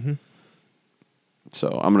Tournament. Mhm.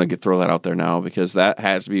 So I'm going to throw that out there now because that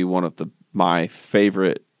has to be one of my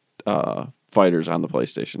favorite fighters on the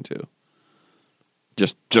PlayStation 2.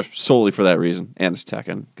 Just solely for that reason, and it's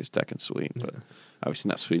Tekken because Tekken's sweet, but obviously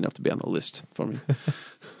not sweet enough to be on the list for me.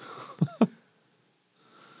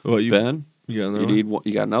 Well, you Ben, you got another you one? need one,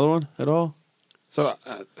 you got another one at all? So,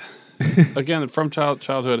 again, from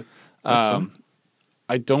childhood, That's fine.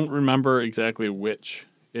 I don't remember exactly which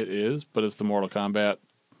it is, but it's the Mortal Kombat.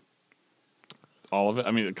 All of it.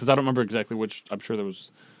 I mean, because I don't remember exactly which. I'm sure there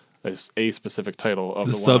was a specific title of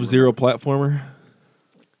The the one I Sub-Zero platformer.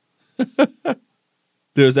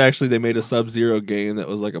 There's actually they made a Sub-Zero game that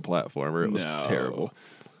was like a platformer. It was No. terrible.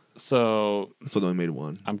 So That's why they only made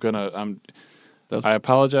one. I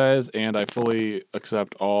apologize, and I fully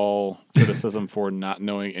accept all criticism for not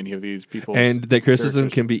knowing any of these people. And that criticism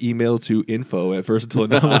can be emailed to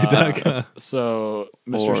info@versatileanomaly.com. So,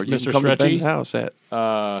 Or you Mr. can come to Ben's Stretchy, house at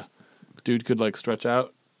dude could like stretch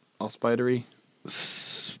out, all spidery.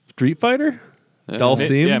 Street Fighter? Yeah.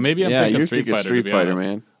 Dulcim? Yeah, maybe I'm yeah, thinking you're Street thinking Fighter. Street to be Fighter, honest.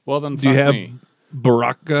 man. Well, then Do you fuck have me.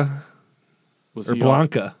 Baraka Was or he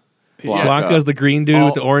Blanca? Blanca. Blanca's the green dude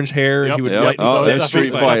with the orange hair. Yep, He would yep. light Oh, so that's it's Street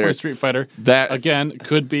definitely- Fighter. definitely Street Fighter. That Again,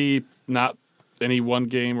 could be not any one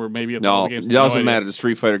game or maybe it's no, all the games. it doesn't No matter. idea. The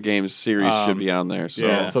Street Fighter games series should be on there. So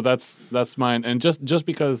Yeah, so that's mine. And just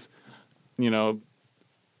because,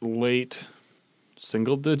 late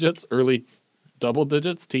single digits, early double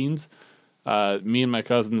digits, teens, me and my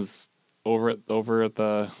cousins over at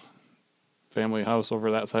the family house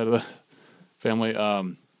over that side of the family,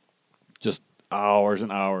 just hours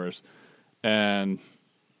and hours, and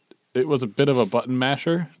it was a bit of a button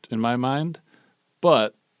masher in my mind,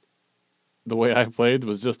 but the way I played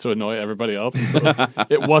was just to annoy everybody else. And so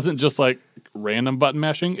it wasn't just like random button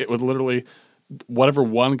mashing. It was literally whatever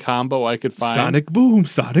one combo I could find. Sonic Boom,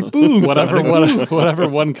 Sonic Boom, whatever Sonic Boom. whatever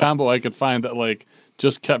one combo I could find that like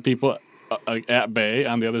just kept people at bay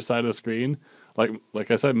on the other side of the screen. Like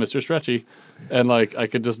I said, Mr. Stretchy, and like I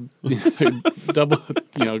could just double,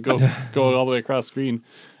 go all the way across screen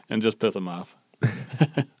and just piss them off.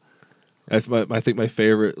 That's I think my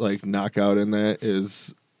favorite like knockout in that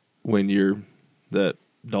is when you're that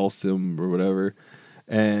Dulcim or whatever,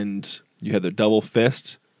 and you have the double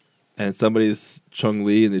fist, and somebody's Chung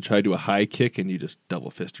Li, and they try to do a high kick, and you just double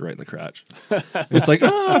fist right in the crotch. It's like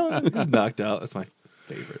he's knocked out. That's my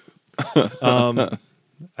favorite.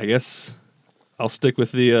 I guess I'll stick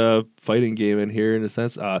with the fighting game in here in a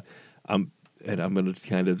sense. I'm going to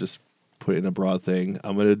kind of just put it in a broad thing.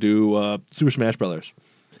 I'm going to do Super Smash Brothers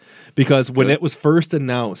because when Good. it was first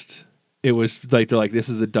announced, it was like they're like, this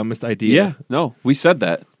is the dumbest idea. yeah, no, we said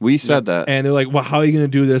that. We said that. And they're like, well, how are you going to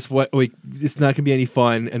do this? What? Like, it's not going to be any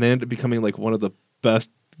fun. And they ended up becoming like one of the best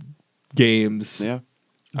games. Yeah,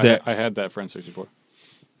 That I had that for N64.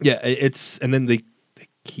 yeah, it's and then they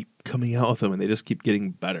keep coming out with them, and they just keep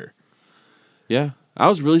getting better. yeah. I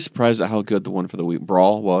was really surprised at how good the one for the Wii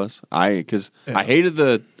Brawl was. Because I hated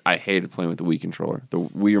playing with the Wii controller. The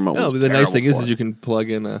Wii remote. No, was but the nice terrible thing is for it. you can plug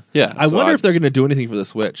in a. Yeah, I so wonder I- if they're going to do anything for the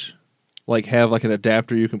Switch, like have like an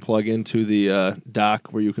adapter you can plug into the dock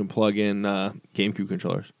where you can plug in GameCube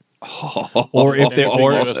controllers, or if they Anything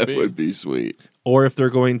or USB. that would be sweet. or if they're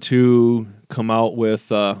going to come out with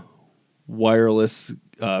wireless,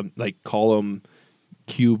 like call them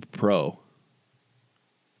Cube Pro,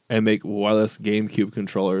 and make wireless GameCube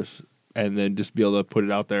controllers, and then just be able to put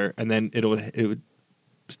it out there, and then it would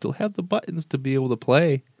still have the buttons to be able to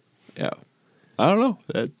play, Yeah, I don't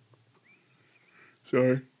know.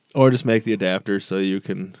 Sorry. or just make the adapter so you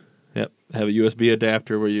can, have a USB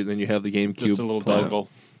adapter where you have the GameCube, Just a little plug. dongle.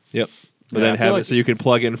 Yep, but Yeah, I then feel have it like- so you can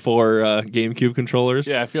plug in 4 GameCube controllers.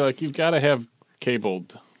 Yeah, I feel like you've got to have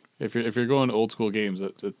cabled. If you're going old school games,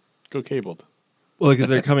 go cabled. Well, because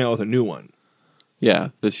they're coming out with a new one, Yeah,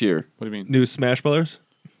 this year. What do you mean? new Smash Brothers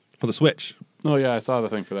for the Switch. Oh yeah, I saw the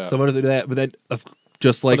thing for that. So I'm gonna do that, but then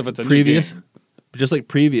just like if it's a new previous, game?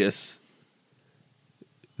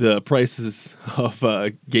 the prices of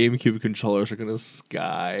GameCube controllers are gonna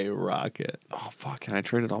skyrocket. Oh fuck! Can I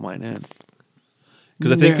traded all mine in?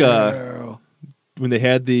 Because I think when they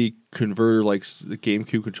had the converter, like the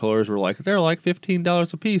GameCube controllers were like, they're like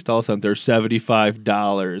 $15 a piece. All of a sudden, they're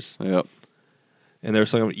 $75. Yep. And they're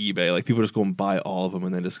selling on eBay. Like, people just go and buy all of them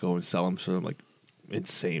and then just go and sell them for like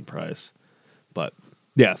insane price. But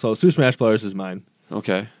yeah, so Super Smash Bros. Is mine.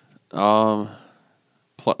 Okay. Well,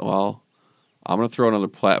 I'm gonna throw another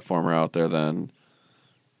platformer out there then,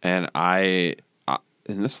 and and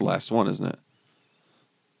this is the last one, isn't it?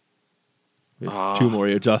 Two more.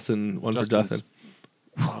 You have Justin, one Justin's. for Justin.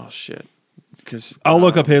 Oh shit! Because I'll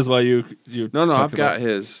look up his while you. No, talk I've got about-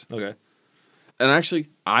 his, Okay. and actually,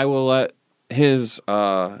 I will let his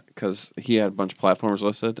because he had a bunch of platformers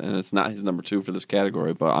listed, and it's not his number 2 for this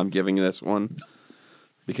category, but I'm giving this one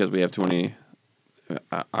because we have too many.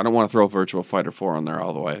 I don't want to throw Virtual Fighter 4 on there,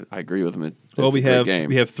 although I agree with him. It's Well, a we great have game.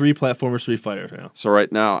 we have 3 platformers, 3 fighters now. So right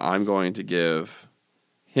now, I'm going to give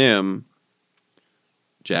him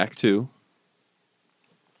Jak 2.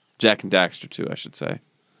 Jak and Daxter 2, I should say.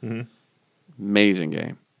 Mhm. Amazing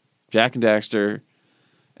game. Jak and Daxter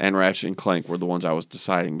and Ratchet and Clank were the ones I was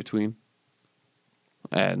deciding between.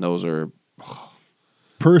 And those are,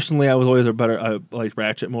 Personally, I was always a better. I like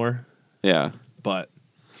Ratchet more, yeah. but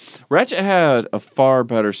Ratchet had a far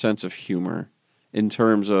better sense of humor in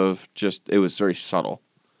terms of just, it was very subtle.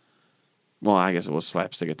 Well, I guess it was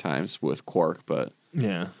slapstick at times with Quark, but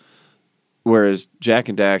yeah, whereas Jak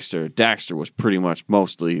and Daxter was pretty much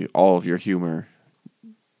mostly all of your humor.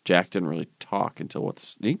 Jak didn't really talk until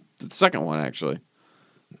the second one, actually.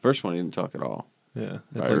 The first one, he didn't talk at all, yeah. if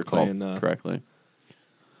It's I like recall playing correctly.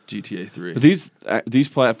 GTA 3. But these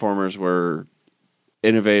platformers were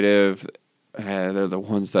innovative. They're the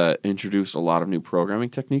ones that introduced a lot of new programming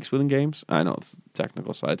techniques within games. I know the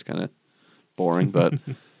technical side's kind of boring, but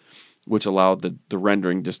which allowed the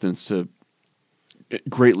rendering distance to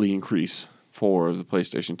greatly increase for the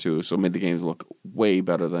PlayStation 2. So it made the games look way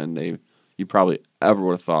better than you probably ever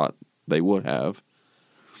would have thought they would have.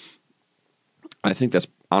 I think that's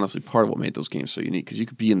honestly part of what made those games so unique, because you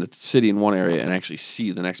could be in the city in one area and actually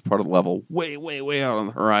see the next part of the level way, way, way out on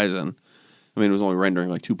the horizon. I mean, it was only rendering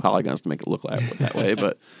like 2 polygons to make it look like that way,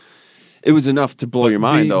 but it was enough to blow your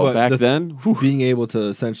mind, though. Back then, being able to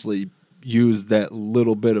essentially use that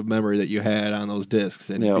little bit of memory that you had on those discs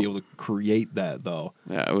and Yep. be able to create that, though.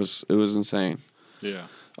 yeah, it was insane. Yeah.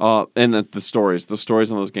 And the stories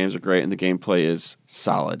on those games are great, and the gameplay is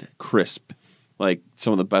solid, crisp, like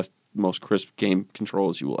some of the best, most crisp game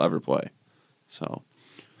controls you will ever play. So,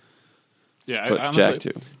 Yeah, but I honestly, Jak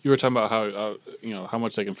 2. you were talking about how how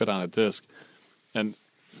much they can fit on a disc, and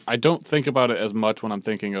I don't think about it as much when I'm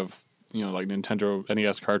thinking of like Nintendo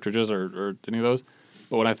NES cartridges or any of those.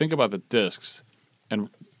 But when I think about the discs and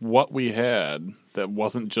what we had that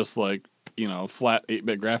wasn't just like flat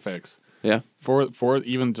 8-bit graphics, Yeah, for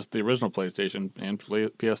even just the original PlayStation and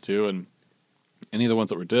PS2 and any of the ones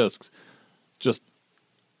that were discs, just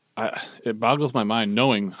it boggles my mind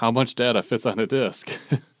knowing how much data fits on a disc.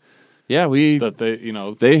 yeah,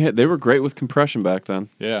 that they were great with compression back then.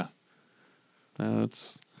 yeah.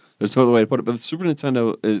 There's no other way to put it, but the Super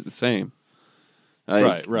Nintendo is the same.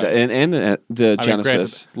 Right. And the I mean,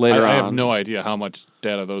 Genesis granted, later I on. have no idea how much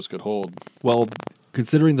data those could hold. Well,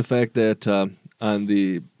 considering the fact that on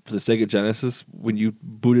the Sega Genesis, when you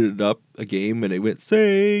booted it up a game and it went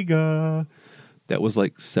Sega, that was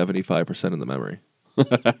like 75% of the memory.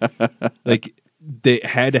 Like, they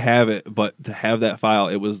had to have it, but to have that file,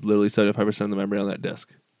 it was literally 75% of the memory on that disc.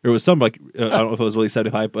 There was some like I don't know if it was really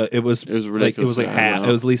 75, but it was ridiculous. It was like half. Yeah.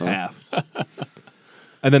 It was at least half.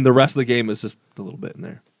 And then the rest of the game is just a little bit in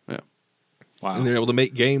there. Yeah. Wow. And they're able to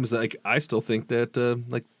make games like I still think that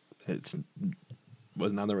like it's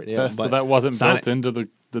wasn't on the right. Yeah, So that wasn't Sonic. built into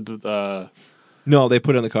the No, they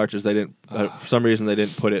put it on the cartridge. They didn't. For some reason, they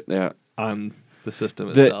didn't put it Yeah. on the system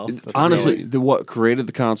itself. Honestly, what created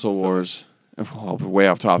the console wars, well, way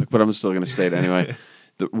off topic, but I'm still going to state it anyway.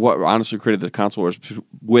 What honestly created the console wars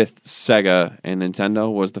with Sega and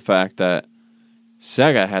Nintendo was the fact that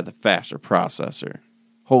Sega had the faster processor.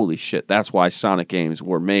 Holy shit, that's why Sonic games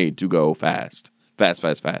were made to go fast.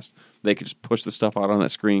 Fast. They could just push the stuff out on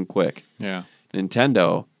that screen quick. yeah.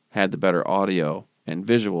 Nintendo had the better audio and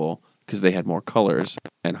visual because they had more colors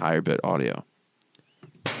and higher bit audio.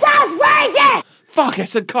 Fuck, I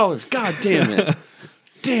said colors. God damn it.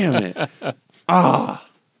 Damn it. I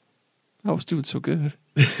was doing so good.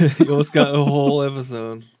 You almost got a whole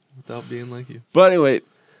episode without being like you. But anyway,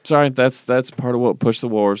 sorry, that's part of what pushed the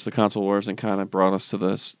wars, the console wars, and kind of brought us to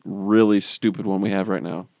this really stupid one we have right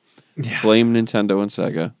now. Yeah. Blame Nintendo and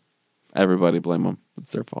Sega. Everybody blame them.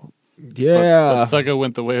 It's their fault. Yeah. But Sega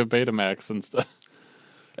went the way of Betamax and stuff.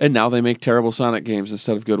 And now they make terrible Sonic games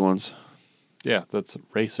instead of good ones. Yeah, that's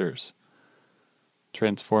racers.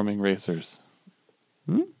 Transforming racers.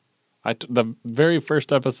 The very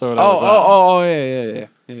first episode I was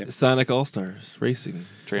on, yeah. Sonic All Stars Racing.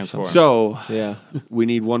 Transform. So Yeah, we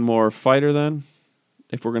need one more fighter then,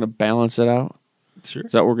 if we're gonna balance it out. sure.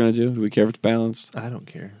 Is that what we're gonna do? Do we care if it's balanced? I don't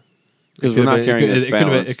care Because we're not caring if it's It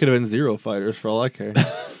balanced. could have been 0 fighters for all I care.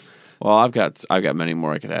 Well, I've got many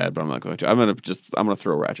more I could add, but I'm not going to. I'm gonna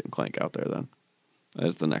throw Ratchet and Clank out there then,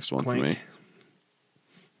 as the next one for Clank. me.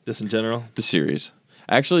 Just in general, The series,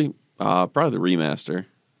 actually, probably the remaster.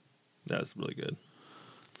 that's really good.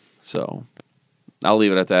 So I'll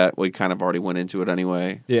leave it at that. We kind of already went into it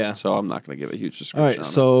anyway. Yeah. So I'm not going to give a huge description. All right, on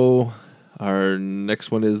so our next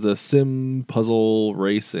one is the Sim Puzzle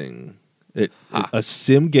Racing. A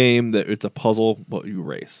sim game that it's a puzzle, but you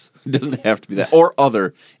race. it doesn't have to be that or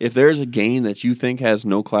other. If there's a game that you think has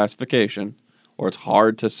no classification, or it's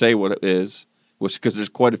hard to say what it is, which because there's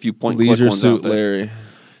quite a few point and click Leisure ones out Suit there. Larry.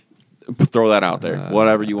 Throw that out there.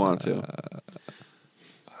 Whatever you want to.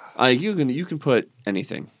 You can put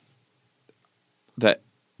anything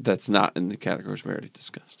that's not in the categories we already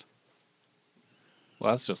discussed.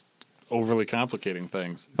 well, that's just overly complicating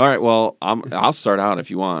things. All right. Well, I'll start out if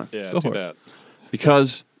you want. Yeah, Go do for it. that.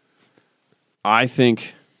 Because I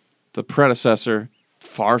think the predecessor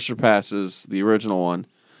far surpasses the original one.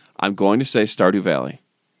 I'm going to say Stardew Valley.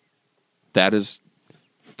 That is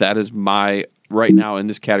my right now in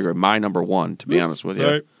this category, my number one, to be honest with you.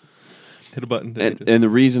 Sorry. Hit a button. And the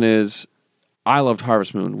reason is I loved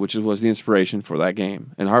Harvest Moon, which was the inspiration for that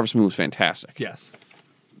game. And Harvest Moon was fantastic. yes.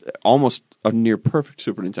 Almost a near perfect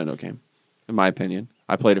Super Nintendo game, in my opinion.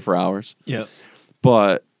 I played it for hours. Yep.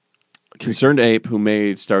 But Concerned Ape, who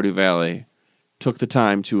made Stardew Valley, took the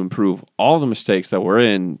time to improve all the mistakes that were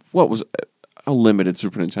in what was a limited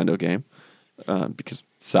Super Nintendo game because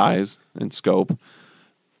size and scope.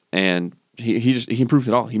 And he improved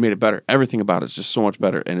it all. He made it better. Everything about it is just so much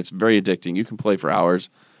better, and it's very addicting. You can play for hours.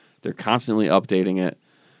 They're constantly updating it.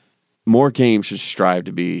 More games should strive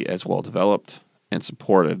to be as well developed and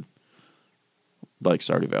supported like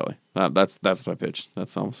Stardew Valley. That's my pitch.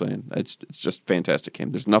 That's all I'm saying. It's just a fantastic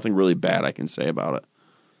game. There's nothing really bad I can say about it.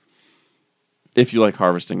 If you like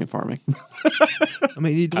harvesting and farming, I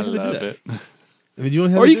mean, you I don't have to do love that. it. I mean, you don't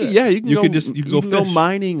have or to you do can that. you can go go fish.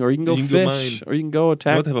 mining, or you can go You can go fish, mine. or you can go You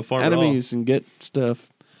attack don't have to have a farm at all. enemies and get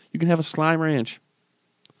stuff. You can have a slime ranch.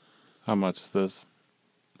 How much is this?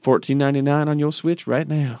 $14.99 on your Switch right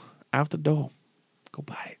now, out the door. Go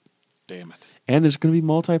buy it. Damn it. And there's going to be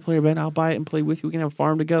multiplayer, Ben. I'll buy it and play with you. We can have a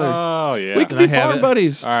farm together. Oh, yeah. we can And be I have farm it.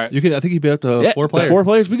 buddies. All right. You can. I think you'd be up to 4 players. 4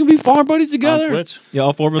 players. We can be farm buddies On together. Switch? Yeah,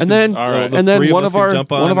 all 4 of us. And can- then, All right. the and then three one us of our can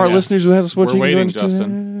jump on. one of our yeah. listeners who has a Switch. We're he can waiting, join us too.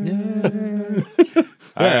 Justin.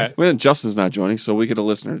 All right. Well, Justin's not joining, so we get a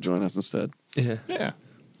listener to join us instead. Yeah, Yeah.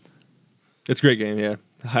 it's a great game. Yeah,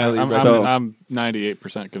 highly. I'm, recommend. I'm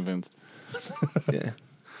 98% convinced. Yeah.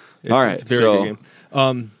 All right, It's a very so- good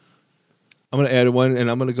game. I'm gonna add one,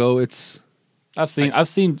 and I'm gonna go. It's I've seen.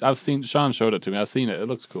 Sean showed it to me. I've seen it. It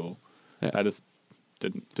looks cool. Yeah. I just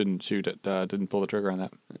didn't shoot it. Didn't pull the trigger on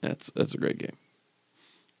that. That's a great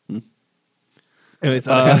game. anyways.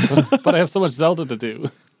 But I have so much Zelda to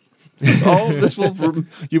do. Oh, this will.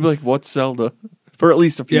 You'll be like, what's Zelda? For at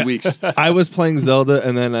least a few Yeah. weeks. I was playing Zelda,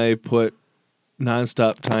 and then I put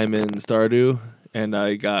nonstop time in Stardew, and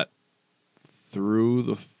I got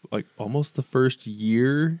through almost the first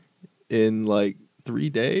year in 3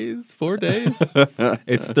 days, 4 days.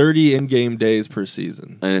 It's 30 in-game days per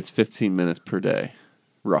season. And it's 15 minutes per day,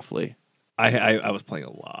 roughly. I was playing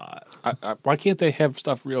a lot. Why can't they have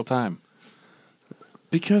stuff real time?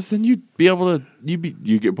 Because then you'd be able to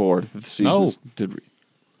you get bored if the seasons did.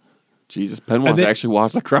 Jesus, Ben wants to actually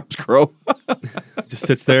watch the crops grow. Just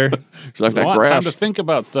sits there. It's like I that want time grass. to think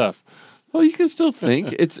about stuff. Well, you can still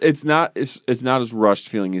think. it's not as rushed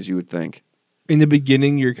feeling as you would think. In the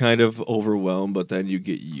beginning, you're kind of overwhelmed, but then you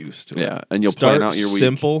get used to it. Yeah, and you'll Start plan out your week.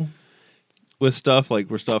 simple with stuff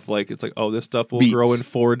it's like, oh, this stuff will Beets. grow in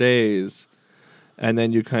 4 days, and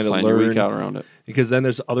then you kind of Plan your week learn out around it. because then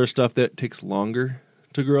there's other stuff that takes longer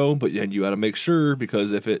to grow, but then you got to make sure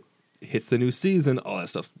because if it hits the new season, all that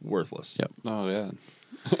stuff's worthless. Yep. Oh yeah.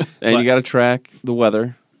 And But- you got to track the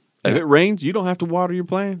weather. If Yeah. it rains, you don't have to water your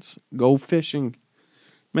plants. Go fishing.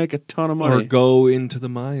 Make a ton of Or money. go into the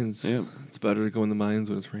mines. Yeah. It's better to go in the mines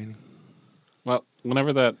when it's raining. Well,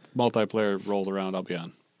 whenever that multiplayer rolls around, I'll be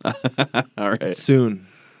on. All right. Soon.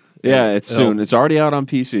 Yeah, it's It'll- soon. It's already out on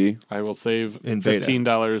PC. I will save In beta.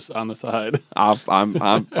 $15 on the side. I've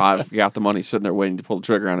got the money sitting there waiting to pull the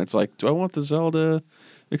trigger on it. It's like, do I want the Zelda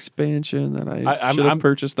expansion that I should have I'm-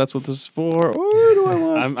 purchased? That's what this is for. Or do I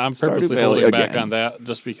want I'm Stardew purposely Valley holding back again? on that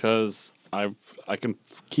just because I can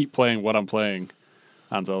keep playing what I'm playing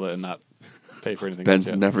on Zelda and not pay for anything. Ben's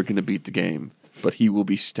else yet. never going to beat the game, but he will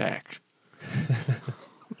be stacked.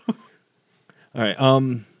 All right.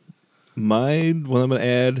 My one I'm gonna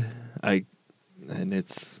add, and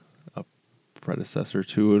it's a predecessor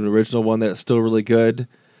to an original one that's still really good.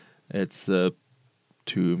 It's the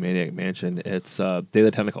to Maniac Mansion. It's Day of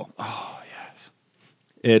the Tentacle. Oh, yes.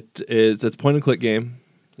 It's a point and click game.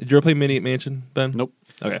 Did you ever play Maniac Mansion, Ben? Nope.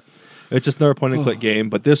 Okay. It's just another point and click game,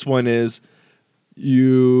 but this one is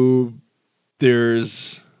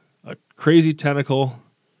there's a crazy tentacle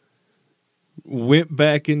went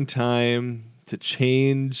back in time to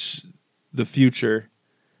change the future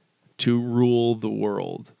to rule the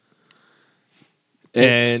world.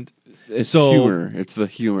 It's so humor. It's the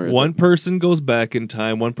humor. one person goes back in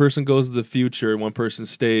time, one person goes to the future, and one person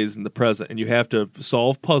stays in the present. And you have to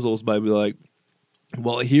solve puzzles by be like,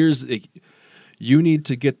 well, you need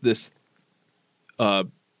to get this,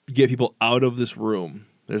 get people out of this room.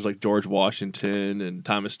 There's like George Washington and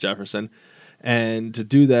Thomas Jefferson. And to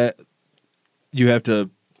do that, you have to,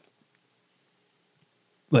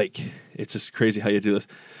 like, it's just crazy how you do this.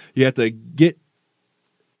 You have to get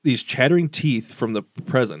these chattering teeth from the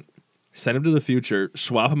present, send them to the future,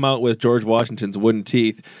 swap them out with George Washington's wooden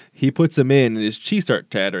teeth. He puts them in, and his teeth start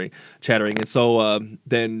chattering. And so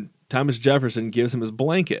then Thomas Jefferson gives him his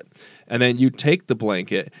blanket. And then you take the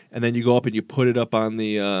blanket, and then you go up and you put it up on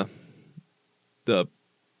the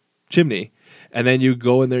chimney. And then you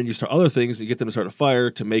go in there and you start other things. You get them to start a fire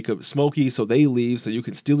to make it smoky, so they leave, so you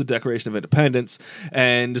can steal the Declaration of Independence.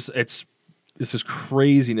 And it's this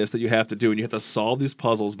craziness that you have to do, and you have to solve these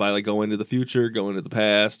puzzles by like going to the future, going to the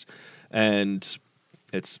past, and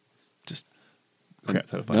it's just crap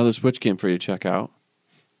ton of fun. Another Switch game for you to check out.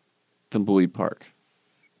 Thimbleweed Park.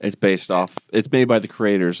 It's made by the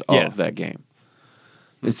creators of that game.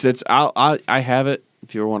 I have it.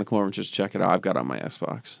 If you ever want to come over and just check it out, I've got it on my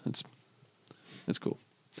Xbox. It's cool.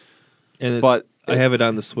 But I have it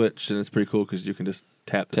on the Switch, and it's pretty cool because you can just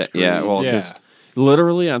tap the screen. Yeah, well, because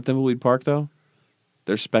literally on Thimbleweed Park, though,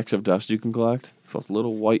 there's specks of dust you can collect. So it's a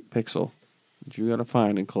little white pixel that you got to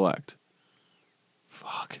find and collect.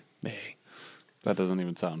 Fuck me. That doesn't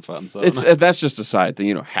even sound fun. So That's just a side thing.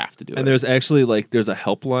 You don't have to do it. And there's actually there's a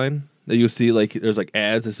helpline that you see, there's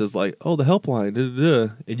ads that says oh, the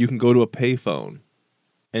helpline, and you can go to a payphone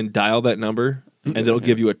and dial that number, and it'll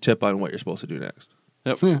give you a tip on what you're supposed to do next.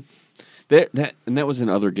 Yep. That was in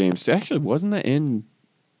other games. Actually, it wasn't in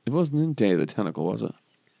Day of the Tentacle, was it?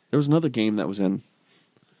 There was another game that was in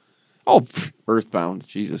Earthbound.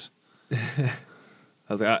 Jesus. I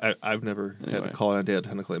was like, I've never had to call it on Day of the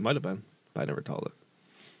Tentacle. It might have been, but I never told it.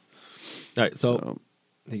 All right, so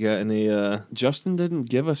you got any? Justin didn't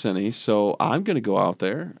give us any, so I'm going to go out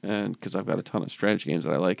there, and because I've got a ton of strategy games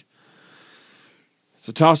that I like.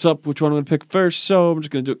 So toss up which one I'm going to pick first. So I'm just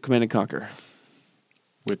going to do Command and Conquer.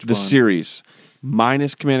 Which the one? series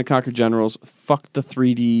minus Command and Conquer Generals. Fuck the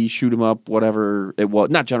 3D shoot 'em up, whatever it was.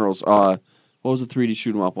 Not Generals. What was the 3D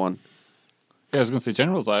shoot 'em up one? Yeah, I was going to say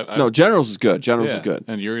Generals. No, Generals is good. Generals is good.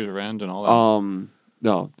 And Yuri's Revenge and all that.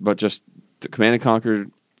 No, but just the Command and Conquer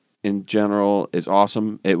in general is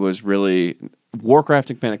awesome. It was really Warcraft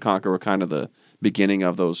and Command and Conquer were kind of the beginning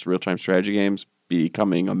of those real-time strategy games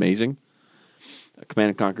becoming amazing. Command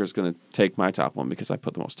and Conquer is going to take my top one because I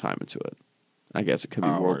put the most time into it. I guess it could be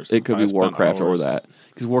Warcraft or that,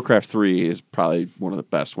 because Warcraft 3 is probably one of the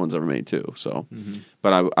best ones ever made too. So,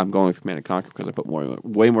 but I'm going with Command and Conquer because I put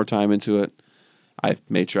way more time into it. I've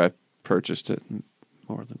made sure I've purchased it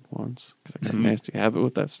more than once because I got a nasty habit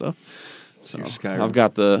with that stuff. So I've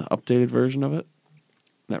got the updated version of it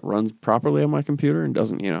that runs properly on my computer and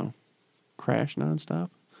doesn't crash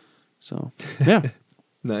nonstop. So yeah,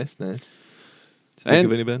 nice. Think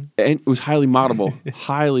of any, Ben? And it was highly moddable.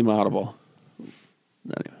 Highly moddable.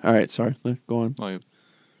 Anyway, all right, sorry. Go on. Well, you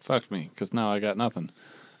fucked me because now I got nothing.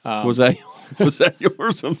 Was that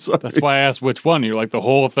yours? I'm sorry. That's why I asked which one. You're like the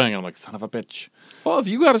whole thing. I'm like, son of a bitch. Well, if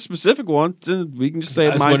you got a specific one, then we can just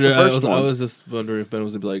say mine's the first one. I was just wondering if Ben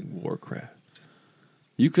was going to be like Warcraft.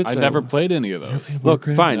 You could say I never played any of those. Look,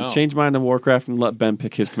 Warcraft? fine. No. Change mine to Warcraft and let Ben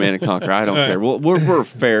pick his Command and Conquer. I don't care. We're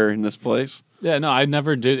fair in this place. Yeah, no, I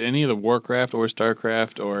never did any of the Warcraft or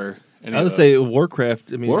StarCraft or any I would of say those.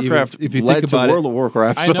 Warcraft. I mean, Warcraft if you led think to about World of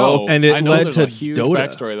Warcraft. I know. And it I know led there's to a huge Dota.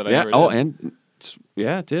 backstory that I Yeah. never Oh, did. and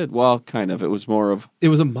it did. Well, kind of. It was more of it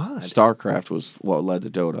was a mod. StarCraft was what led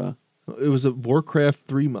to Dota. It was a Warcraft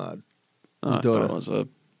 3 mod. I Dota. thought it was a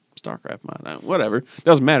StarCraft mod. Whatever.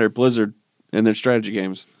 Doesn't matter. Blizzard and their strategy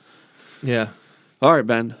games. Yeah. All right,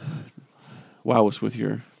 Ben. Wow us with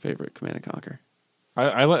your favorite Command and Conquer.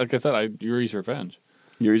 I like I said, Yuri's Revenge.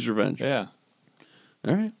 Yuri's Revenge. Yeah.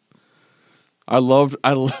 All right. I loved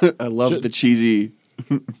the cheesy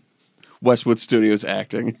Westwood Studios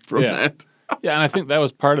acting from Yeah. that. Yeah, and I think that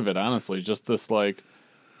was part of it, honestly. Just this, like,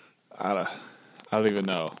 I don't even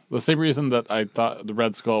know. The same reason that I thought the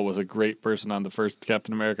Red Skull was a great person on the first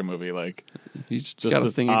Captain America movie. Like, He's Just got a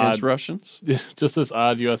this thing against odd- Russians. just this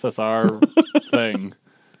odd USSR thing.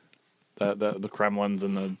 The Kremlins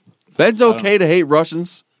and the... Ben's okay to hate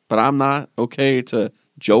Russians, but I'm not okay to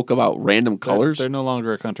joke about random colors. They're no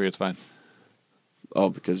longer a country. It's fine. Oh,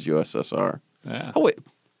 because USSR. Yeah. Oh, wait.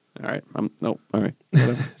 All right. All right.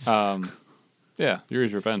 Whatever. Yeah,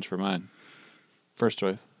 Yuri's Revenge for mine. First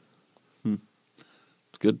choice.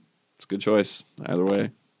 It's good. It's a good choice. Either way.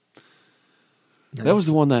 That was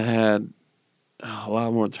the one that had a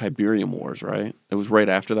lot more Tiberium Wars, right? It was right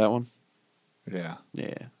after that one? Yeah,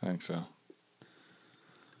 Yeah. I think so.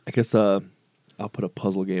 I guess I'll put a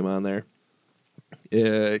puzzle game on there.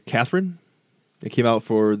 Catherine. It came out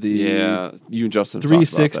for the Yeah. You and Justin have talked about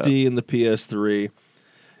that. 360 and the PS3.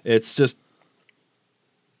 It's just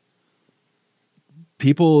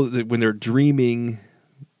people when they're dreaming,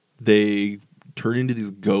 they turn into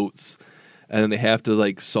these goats, and then they have to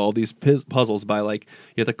like solve these puzzles by like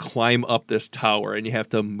you have to climb up this tower and you have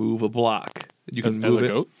to move a block. You can As move a it.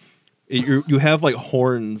 goat? You have like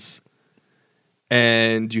horns,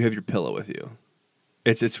 and you have your pillow with you.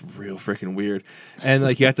 It's real freaking weird, and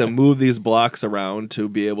like you have to move these blocks around to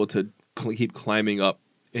be able to keep climbing up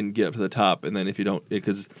and get up to the top. And then if you don't,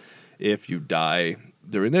 because if you die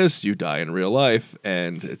during this, you die in real life,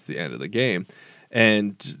 and it's the end of the game.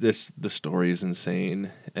 And the story is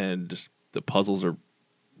insane, and just the puzzles are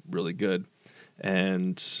really good.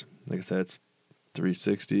 And like I said, it's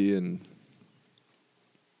 360 and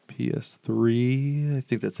PS3. I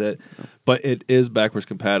think that's it, but it is backwards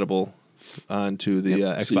compatible onto the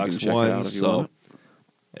Yep, so you can Xbox check it One, out if you so want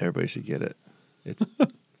everybody should get it. It's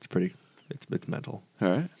pretty. It's mental. All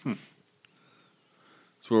right. So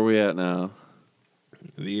where are we at now?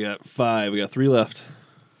 We got 5. We got 3 left.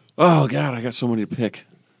 Oh, God, I got so many to pick.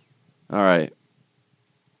 All right.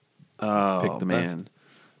 Oh, Pick the man.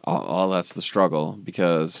 All that's the struggle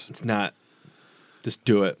because... It's not. Just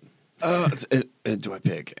do it. do I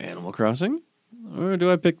pick Animal Crossing or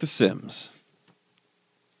do I pick The Sims?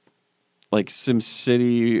 Like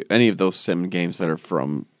SimCity, any of those Sim games that are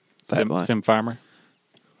from that line. Sim Farmer.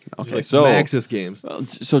 Okay, Like so... Maxis games.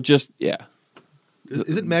 So just, yeah.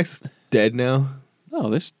 Isn't Maxis dead now? No,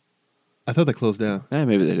 this... I thought they closed down.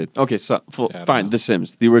 maybe they did. Okay, so Yeah, I don't fine. know. The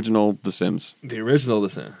Sims, the original The Sims. The original,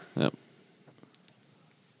 listen. Yep.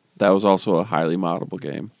 That was also a highly moddable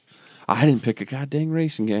game. I didn't pick a goddamn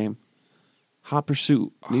racing game. Hot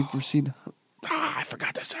Pursuit, Need for Speed. I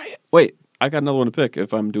forgot to say it. Wait, I got another one to pick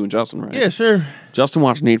if I'm doing Justin right. Yeah, sure. Justin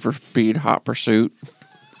wants Need for Speed Hot Pursuit.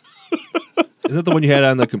 Is that the one you had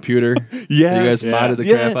on the computer? Yeah, You guys Yeah. modded the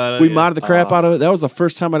crap out of we it? modded the crap out of it. That was the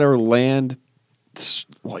first time I'd ever land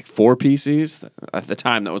like 4 PCs. At the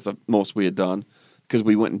time, that was the most we had done because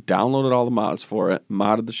we went and downloaded all the mods for it,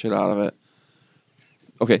 modded the shit out of it.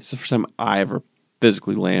 Okay, it's the first time I ever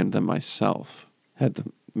physically landed them myself.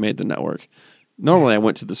 Made the network. Normally, I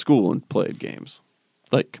went to the school and played games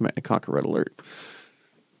like Command & Conquer: Red Alert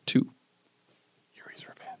 2. Yuri's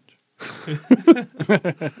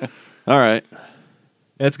Revenge. All right.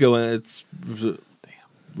 That's a good one. It's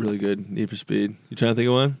really good. Need for Speed. You trying to think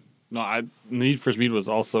of one? No, Need for Speed was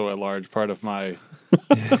also a large part of my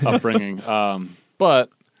upbringing. But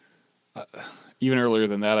even earlier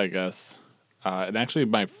than that, I guess. And actually,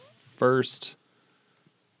 my first,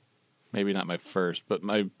 maybe not my first, but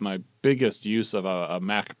my biggest use of a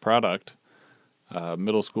Mac product,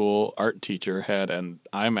 middle school art teacher had an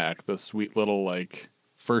iMac, the sweet little like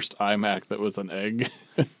first iMac that was an egg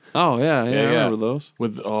Oh, yeah, I Yeah. remember those.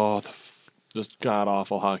 with just god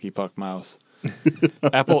awful hockey puck mouse.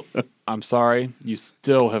 Apple, I'm sorry, you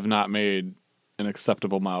still have not made an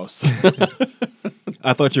acceptable mouse.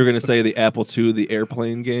 I thought you were going to say the Apple II, the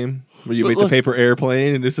airplane game, where you make the look- paper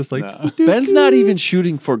airplane, and it's just like, No. Ben's not even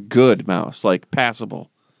shooting for good mouse, like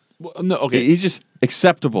passable. Well, no, okay. He's just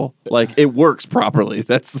acceptable. Like it works properly.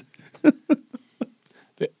 That's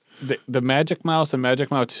The Magic Mouse and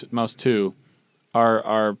Magic Mouse 2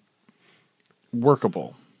 are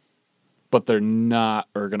workable, but they're not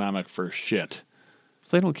ergonomic for shit.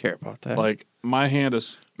 they don't care about that. Like my hand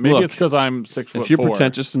is maybe Look, it's because I'm 6'4". if you're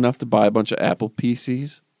pretentious enough to buy a bunch of Apple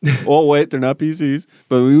PCs, oh wait, they're not PCs.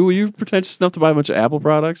 But were you pretentious enough to buy a bunch of Apple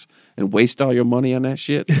products and waste all your money on that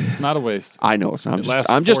shit? It's not a waste. I know it's not. It lasts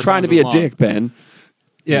I'm just 4 trying to times be as a long. dick, Ben.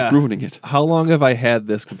 yeah. You're ruining it. How long have I had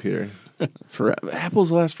this computer? Forever.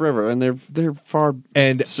 Apples last forever, and they're far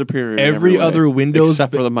And superior. in every every way, other Windows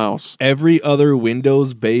except for the mouse. every other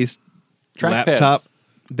Windows-based Trackpad's laptop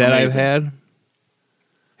that I've amazing. had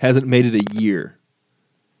hasn't made it a year.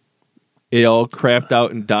 It all crapped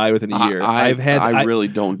out and died within a year. I really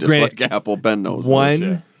don't dislike Apple. Ben knows this.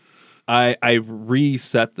 one. I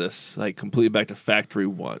reset this like completely back to factory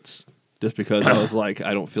once, just because I was like,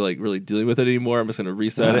 I don't feel like really dealing with it anymore. I'm just going to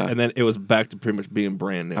reset it, and then it was back to pretty much being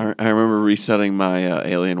brand new. I remember resetting my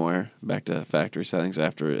Alienware back to factory settings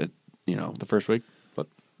after it. The first week. But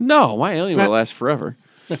No, my Alienware lasts forever.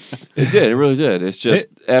 It did. It really did. It's just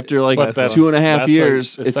after like But that's- 2.5 that's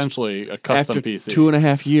years, like essentially a custom after PC.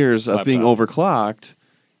 2.5 years of being laptop. overclocked,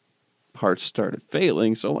 parts started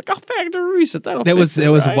failing. So I'm like, I'll factory reset. That was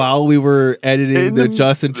right? while we were editing And the then-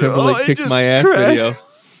 Justin Timberlake it kicked just my ass crashed. video.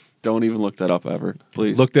 Don't even look that up ever,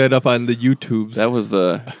 please. Look that up on the YouTubes. That was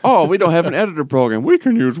we don't have an editor program. We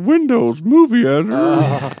can use Windows Movie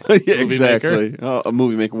Editor. Yeah, exactly. A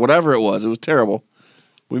movie maker. Whatever it was terrible.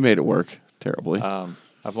 We made it work terribly.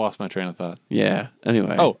 I've lost my train of thought. Yeah.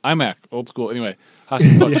 Anyway. Oh, iMac, old school. Anyway,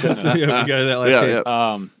 hockey puck Yes, shipment. we got that last Yeah,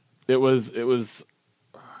 game. yeah. It was.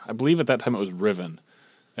 I believe at that time it was Riven,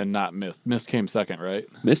 and not Mist. Mist came second, right?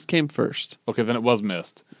 Mist came first. Okay, then it was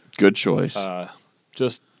Mist. Good choice.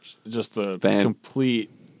 Just the Fan- complete.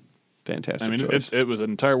 Fantastic I mean, choice. it was an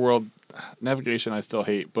entire world. Navigation I still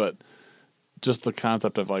hate, but just the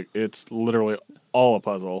concept of like it's literally all a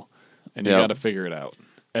puzzle, and you Yep. got to figure it out.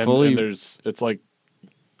 And, Fully- it's like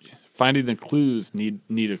finding the clues need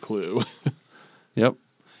a clue. Yep.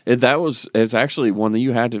 It's actually one that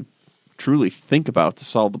you had to truly think about to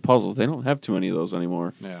solve the puzzles. They don't have too many of those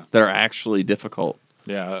anymore. Yeah. That are actually difficult.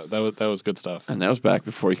 Yeah, that was good stuff. And that was back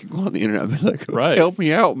before you could go on the internet and be like, Right. help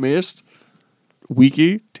me out, Mist.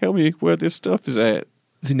 Wiki, tell me where this stuff is at.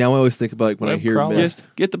 See, now I always think about like when I Web hear crawler. Mist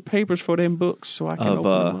Get the papers for them books so I can Of,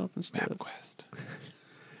 open them up and stuff. MapQuest.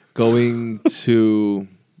 going to,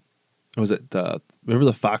 what was it remember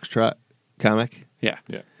the Foxtrot comic? Yeah.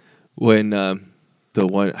 Yeah. When the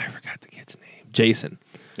one, I forgot the kid's name, Jason,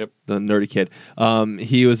 Yep. the nerdy kid,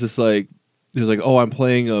 he was just like, he was like, oh, I'm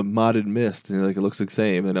playing a modded Mist, and like it looks the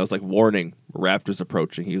same, and I was like, warning, Raptors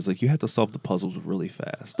approaching. He was like, you have to solve the puzzles really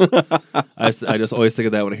fast. I just always think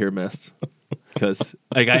of that when I hear Mist, because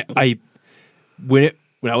like I when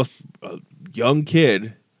I was a young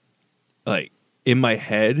kid, like in my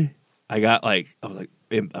head, I was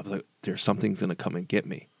like, there's something's gonna come and get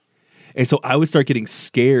me. And so I would start getting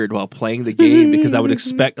scared while playing the game because I would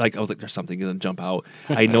expect, like, I was like, there's something going to jump out.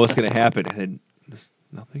 I know it's going to happen. And then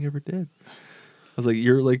nothing ever did. I was like,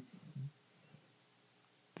 you're like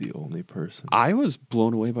the only person. I was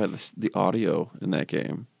blown away by the audio in that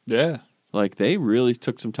game. Yeah. Like, they really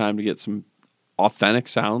took some time to get some authentic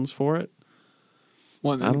sounds for it.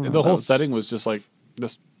 Well, I don't know, the that whole was- setting was just like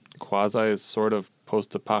this quasi sort of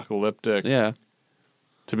post-apocalyptic. Yeah.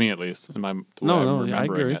 To me, at least, in my No, yeah, I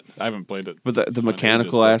remembering agree. it. I haven't played it. But the in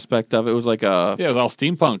mechanical ages, aspect of it was like a... but- yeah, it was all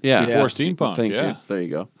steampunk. Yeah. before Yeah. steampunk. Thank yeah. you. There you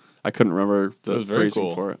go. I couldn't remember It the was very phrasing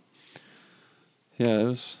cool. for it. Yeah, it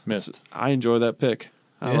was... Mist. I enjoy that pick.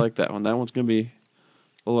 I Yeah. like that one. That one's going to be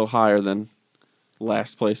a little higher than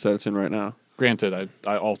last place that it's in right now. Granted,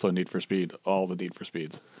 I also Need for Speed all the Need for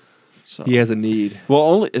Speeds. So. He has a need.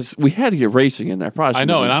 Well, we had to get racing in there. Probably I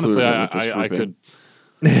know, and shouldn't have honestly, included it with this I grouping. could.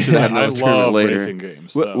 Should have had I another tournament love later. racing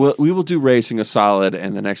games. We- So. We will do racing a solid,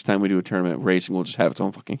 and the next time we do a tournament, racing will just have its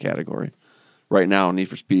own fucking category. Right now, Need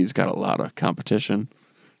for Speed's got a lot of competition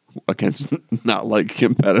against not like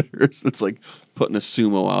competitors. It's like putting a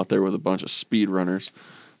sumo out there with a bunch of speed runners.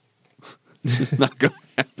 It's just not going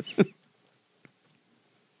to happen.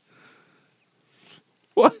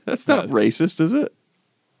 What? That's not racist, is it?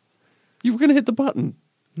 You were going to hit the button.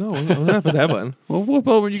 No, I'm not put that button. Well, what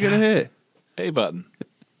button were you going to hit? A button.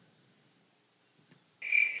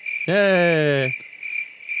 Yay!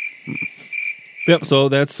 Yep. So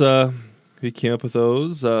that's we came up with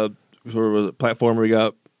those. Sort of a platformer. We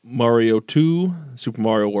got Mario 2, Super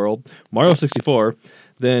Mario World, Mario 64.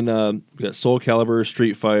 Then we got Soul Calibur,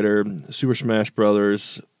 Street Fighter, Super Smash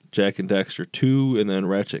Brothers, Jack and Dexter 2, and then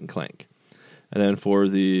Ratchet and Clank. And then for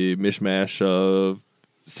the mishmash of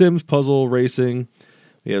Sims Puzzle Racing,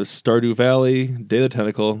 we have Stardew Valley, Day of the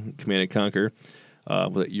Tentacle, Command and Conquer,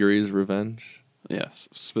 was it Yuri's Revenge? Yes,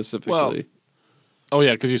 specifically. Well, oh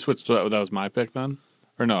yeah, because you switched to that was my pick then,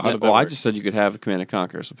 or no? How Yeah, did that well, I work? just said you could have a Command and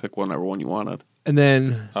Conquer, so pick whatever one you wanted. And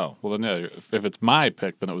then Oh well, then yeah. If it's my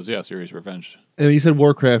pick, then it was Series Revenge. you said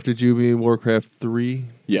Warcraft. Did you mean Warcraft 3?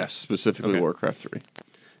 Yes, specifically Okay. Warcraft 3.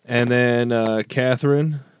 And then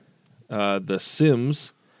Catherine, The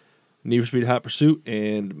Sims, Need for Speed Hot Pursuit,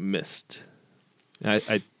 and Myst.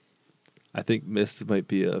 I I think Myst might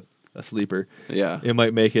be a sleeper. Yeah. It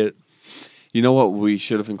might make it. You know what we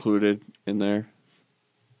should have included in there?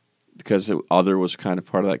 Because other was kind of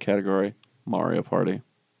part of that category. Mario Party.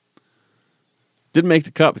 Didn't make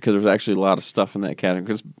the cut because there's actually a lot of stuff in that category.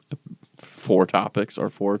 Because 4 topics or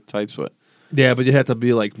 4 types. But Yeah, but you have to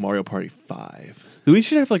be like Mario Party 5. we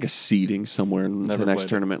should have like a seating somewhere in Never the next played it.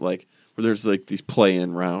 tournament, like where there's like these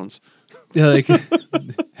play-in rounds. Yeah, like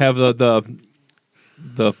have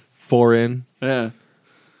the 4 in. Yeah,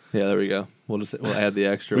 Yeah, there we go. We'll add the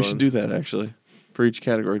extra. we one. should do that actually. For each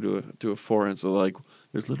category, do a 4 in. So like,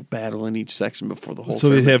 there's a little battle in each section before the whole. So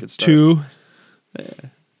we tournament have could start. 2. Yeah.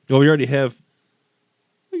 Well, we already have.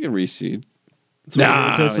 We can reseed. So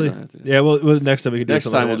Nah, essentially, we don't have to. yeah. Well, next time we can do Next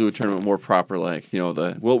something time like we'll that. do a tournament more proper, like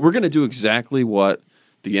we're going to do exactly what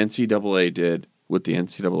the NCAA did with the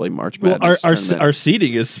NCAA March Well, Madness our tournament. our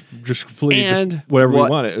seating is just completely and just whatever what, we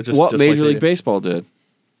want it. It's Just, what just Major like League they do. Baseball did,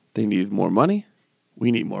 they needed more money.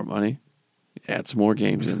 We need more money. Add some more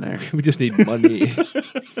games in there. We just need money,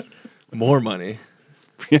 more money.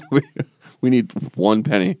 Yeah, we need 1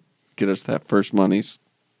 penny. Get us that first monies.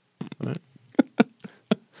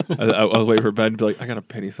 I was waiting for Ben to be like, I got a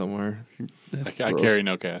penny somewhere. I Gross. carry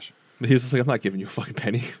no cash. He's just like, I'm not giving you a fucking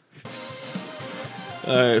penny.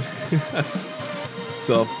 All right.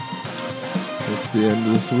 So that's the end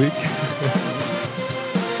of this week.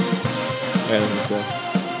 I had nothing to say.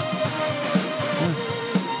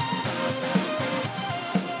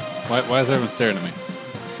 Why is everyone staring at me?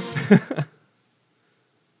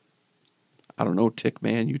 I don't know, Tick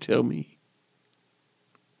Man. You tell me.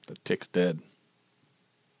 The tick's dead.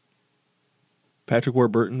 Patrick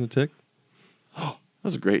Warburton, the Tick. That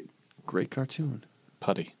was a great cartoon.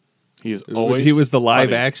 Putty. He's always. He was the live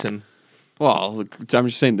putty. action. Well, I'm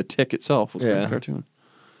just saying the Tick itself was a Yeah. great cartoon.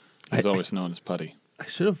 He's always known as Putty. I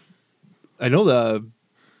should have. I know the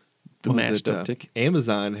The what was mashed it, up Tick.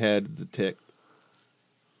 Amazon had the Tick.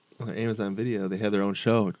 On their Amazon Video, they had their own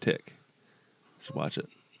show, Tick. Should watch it.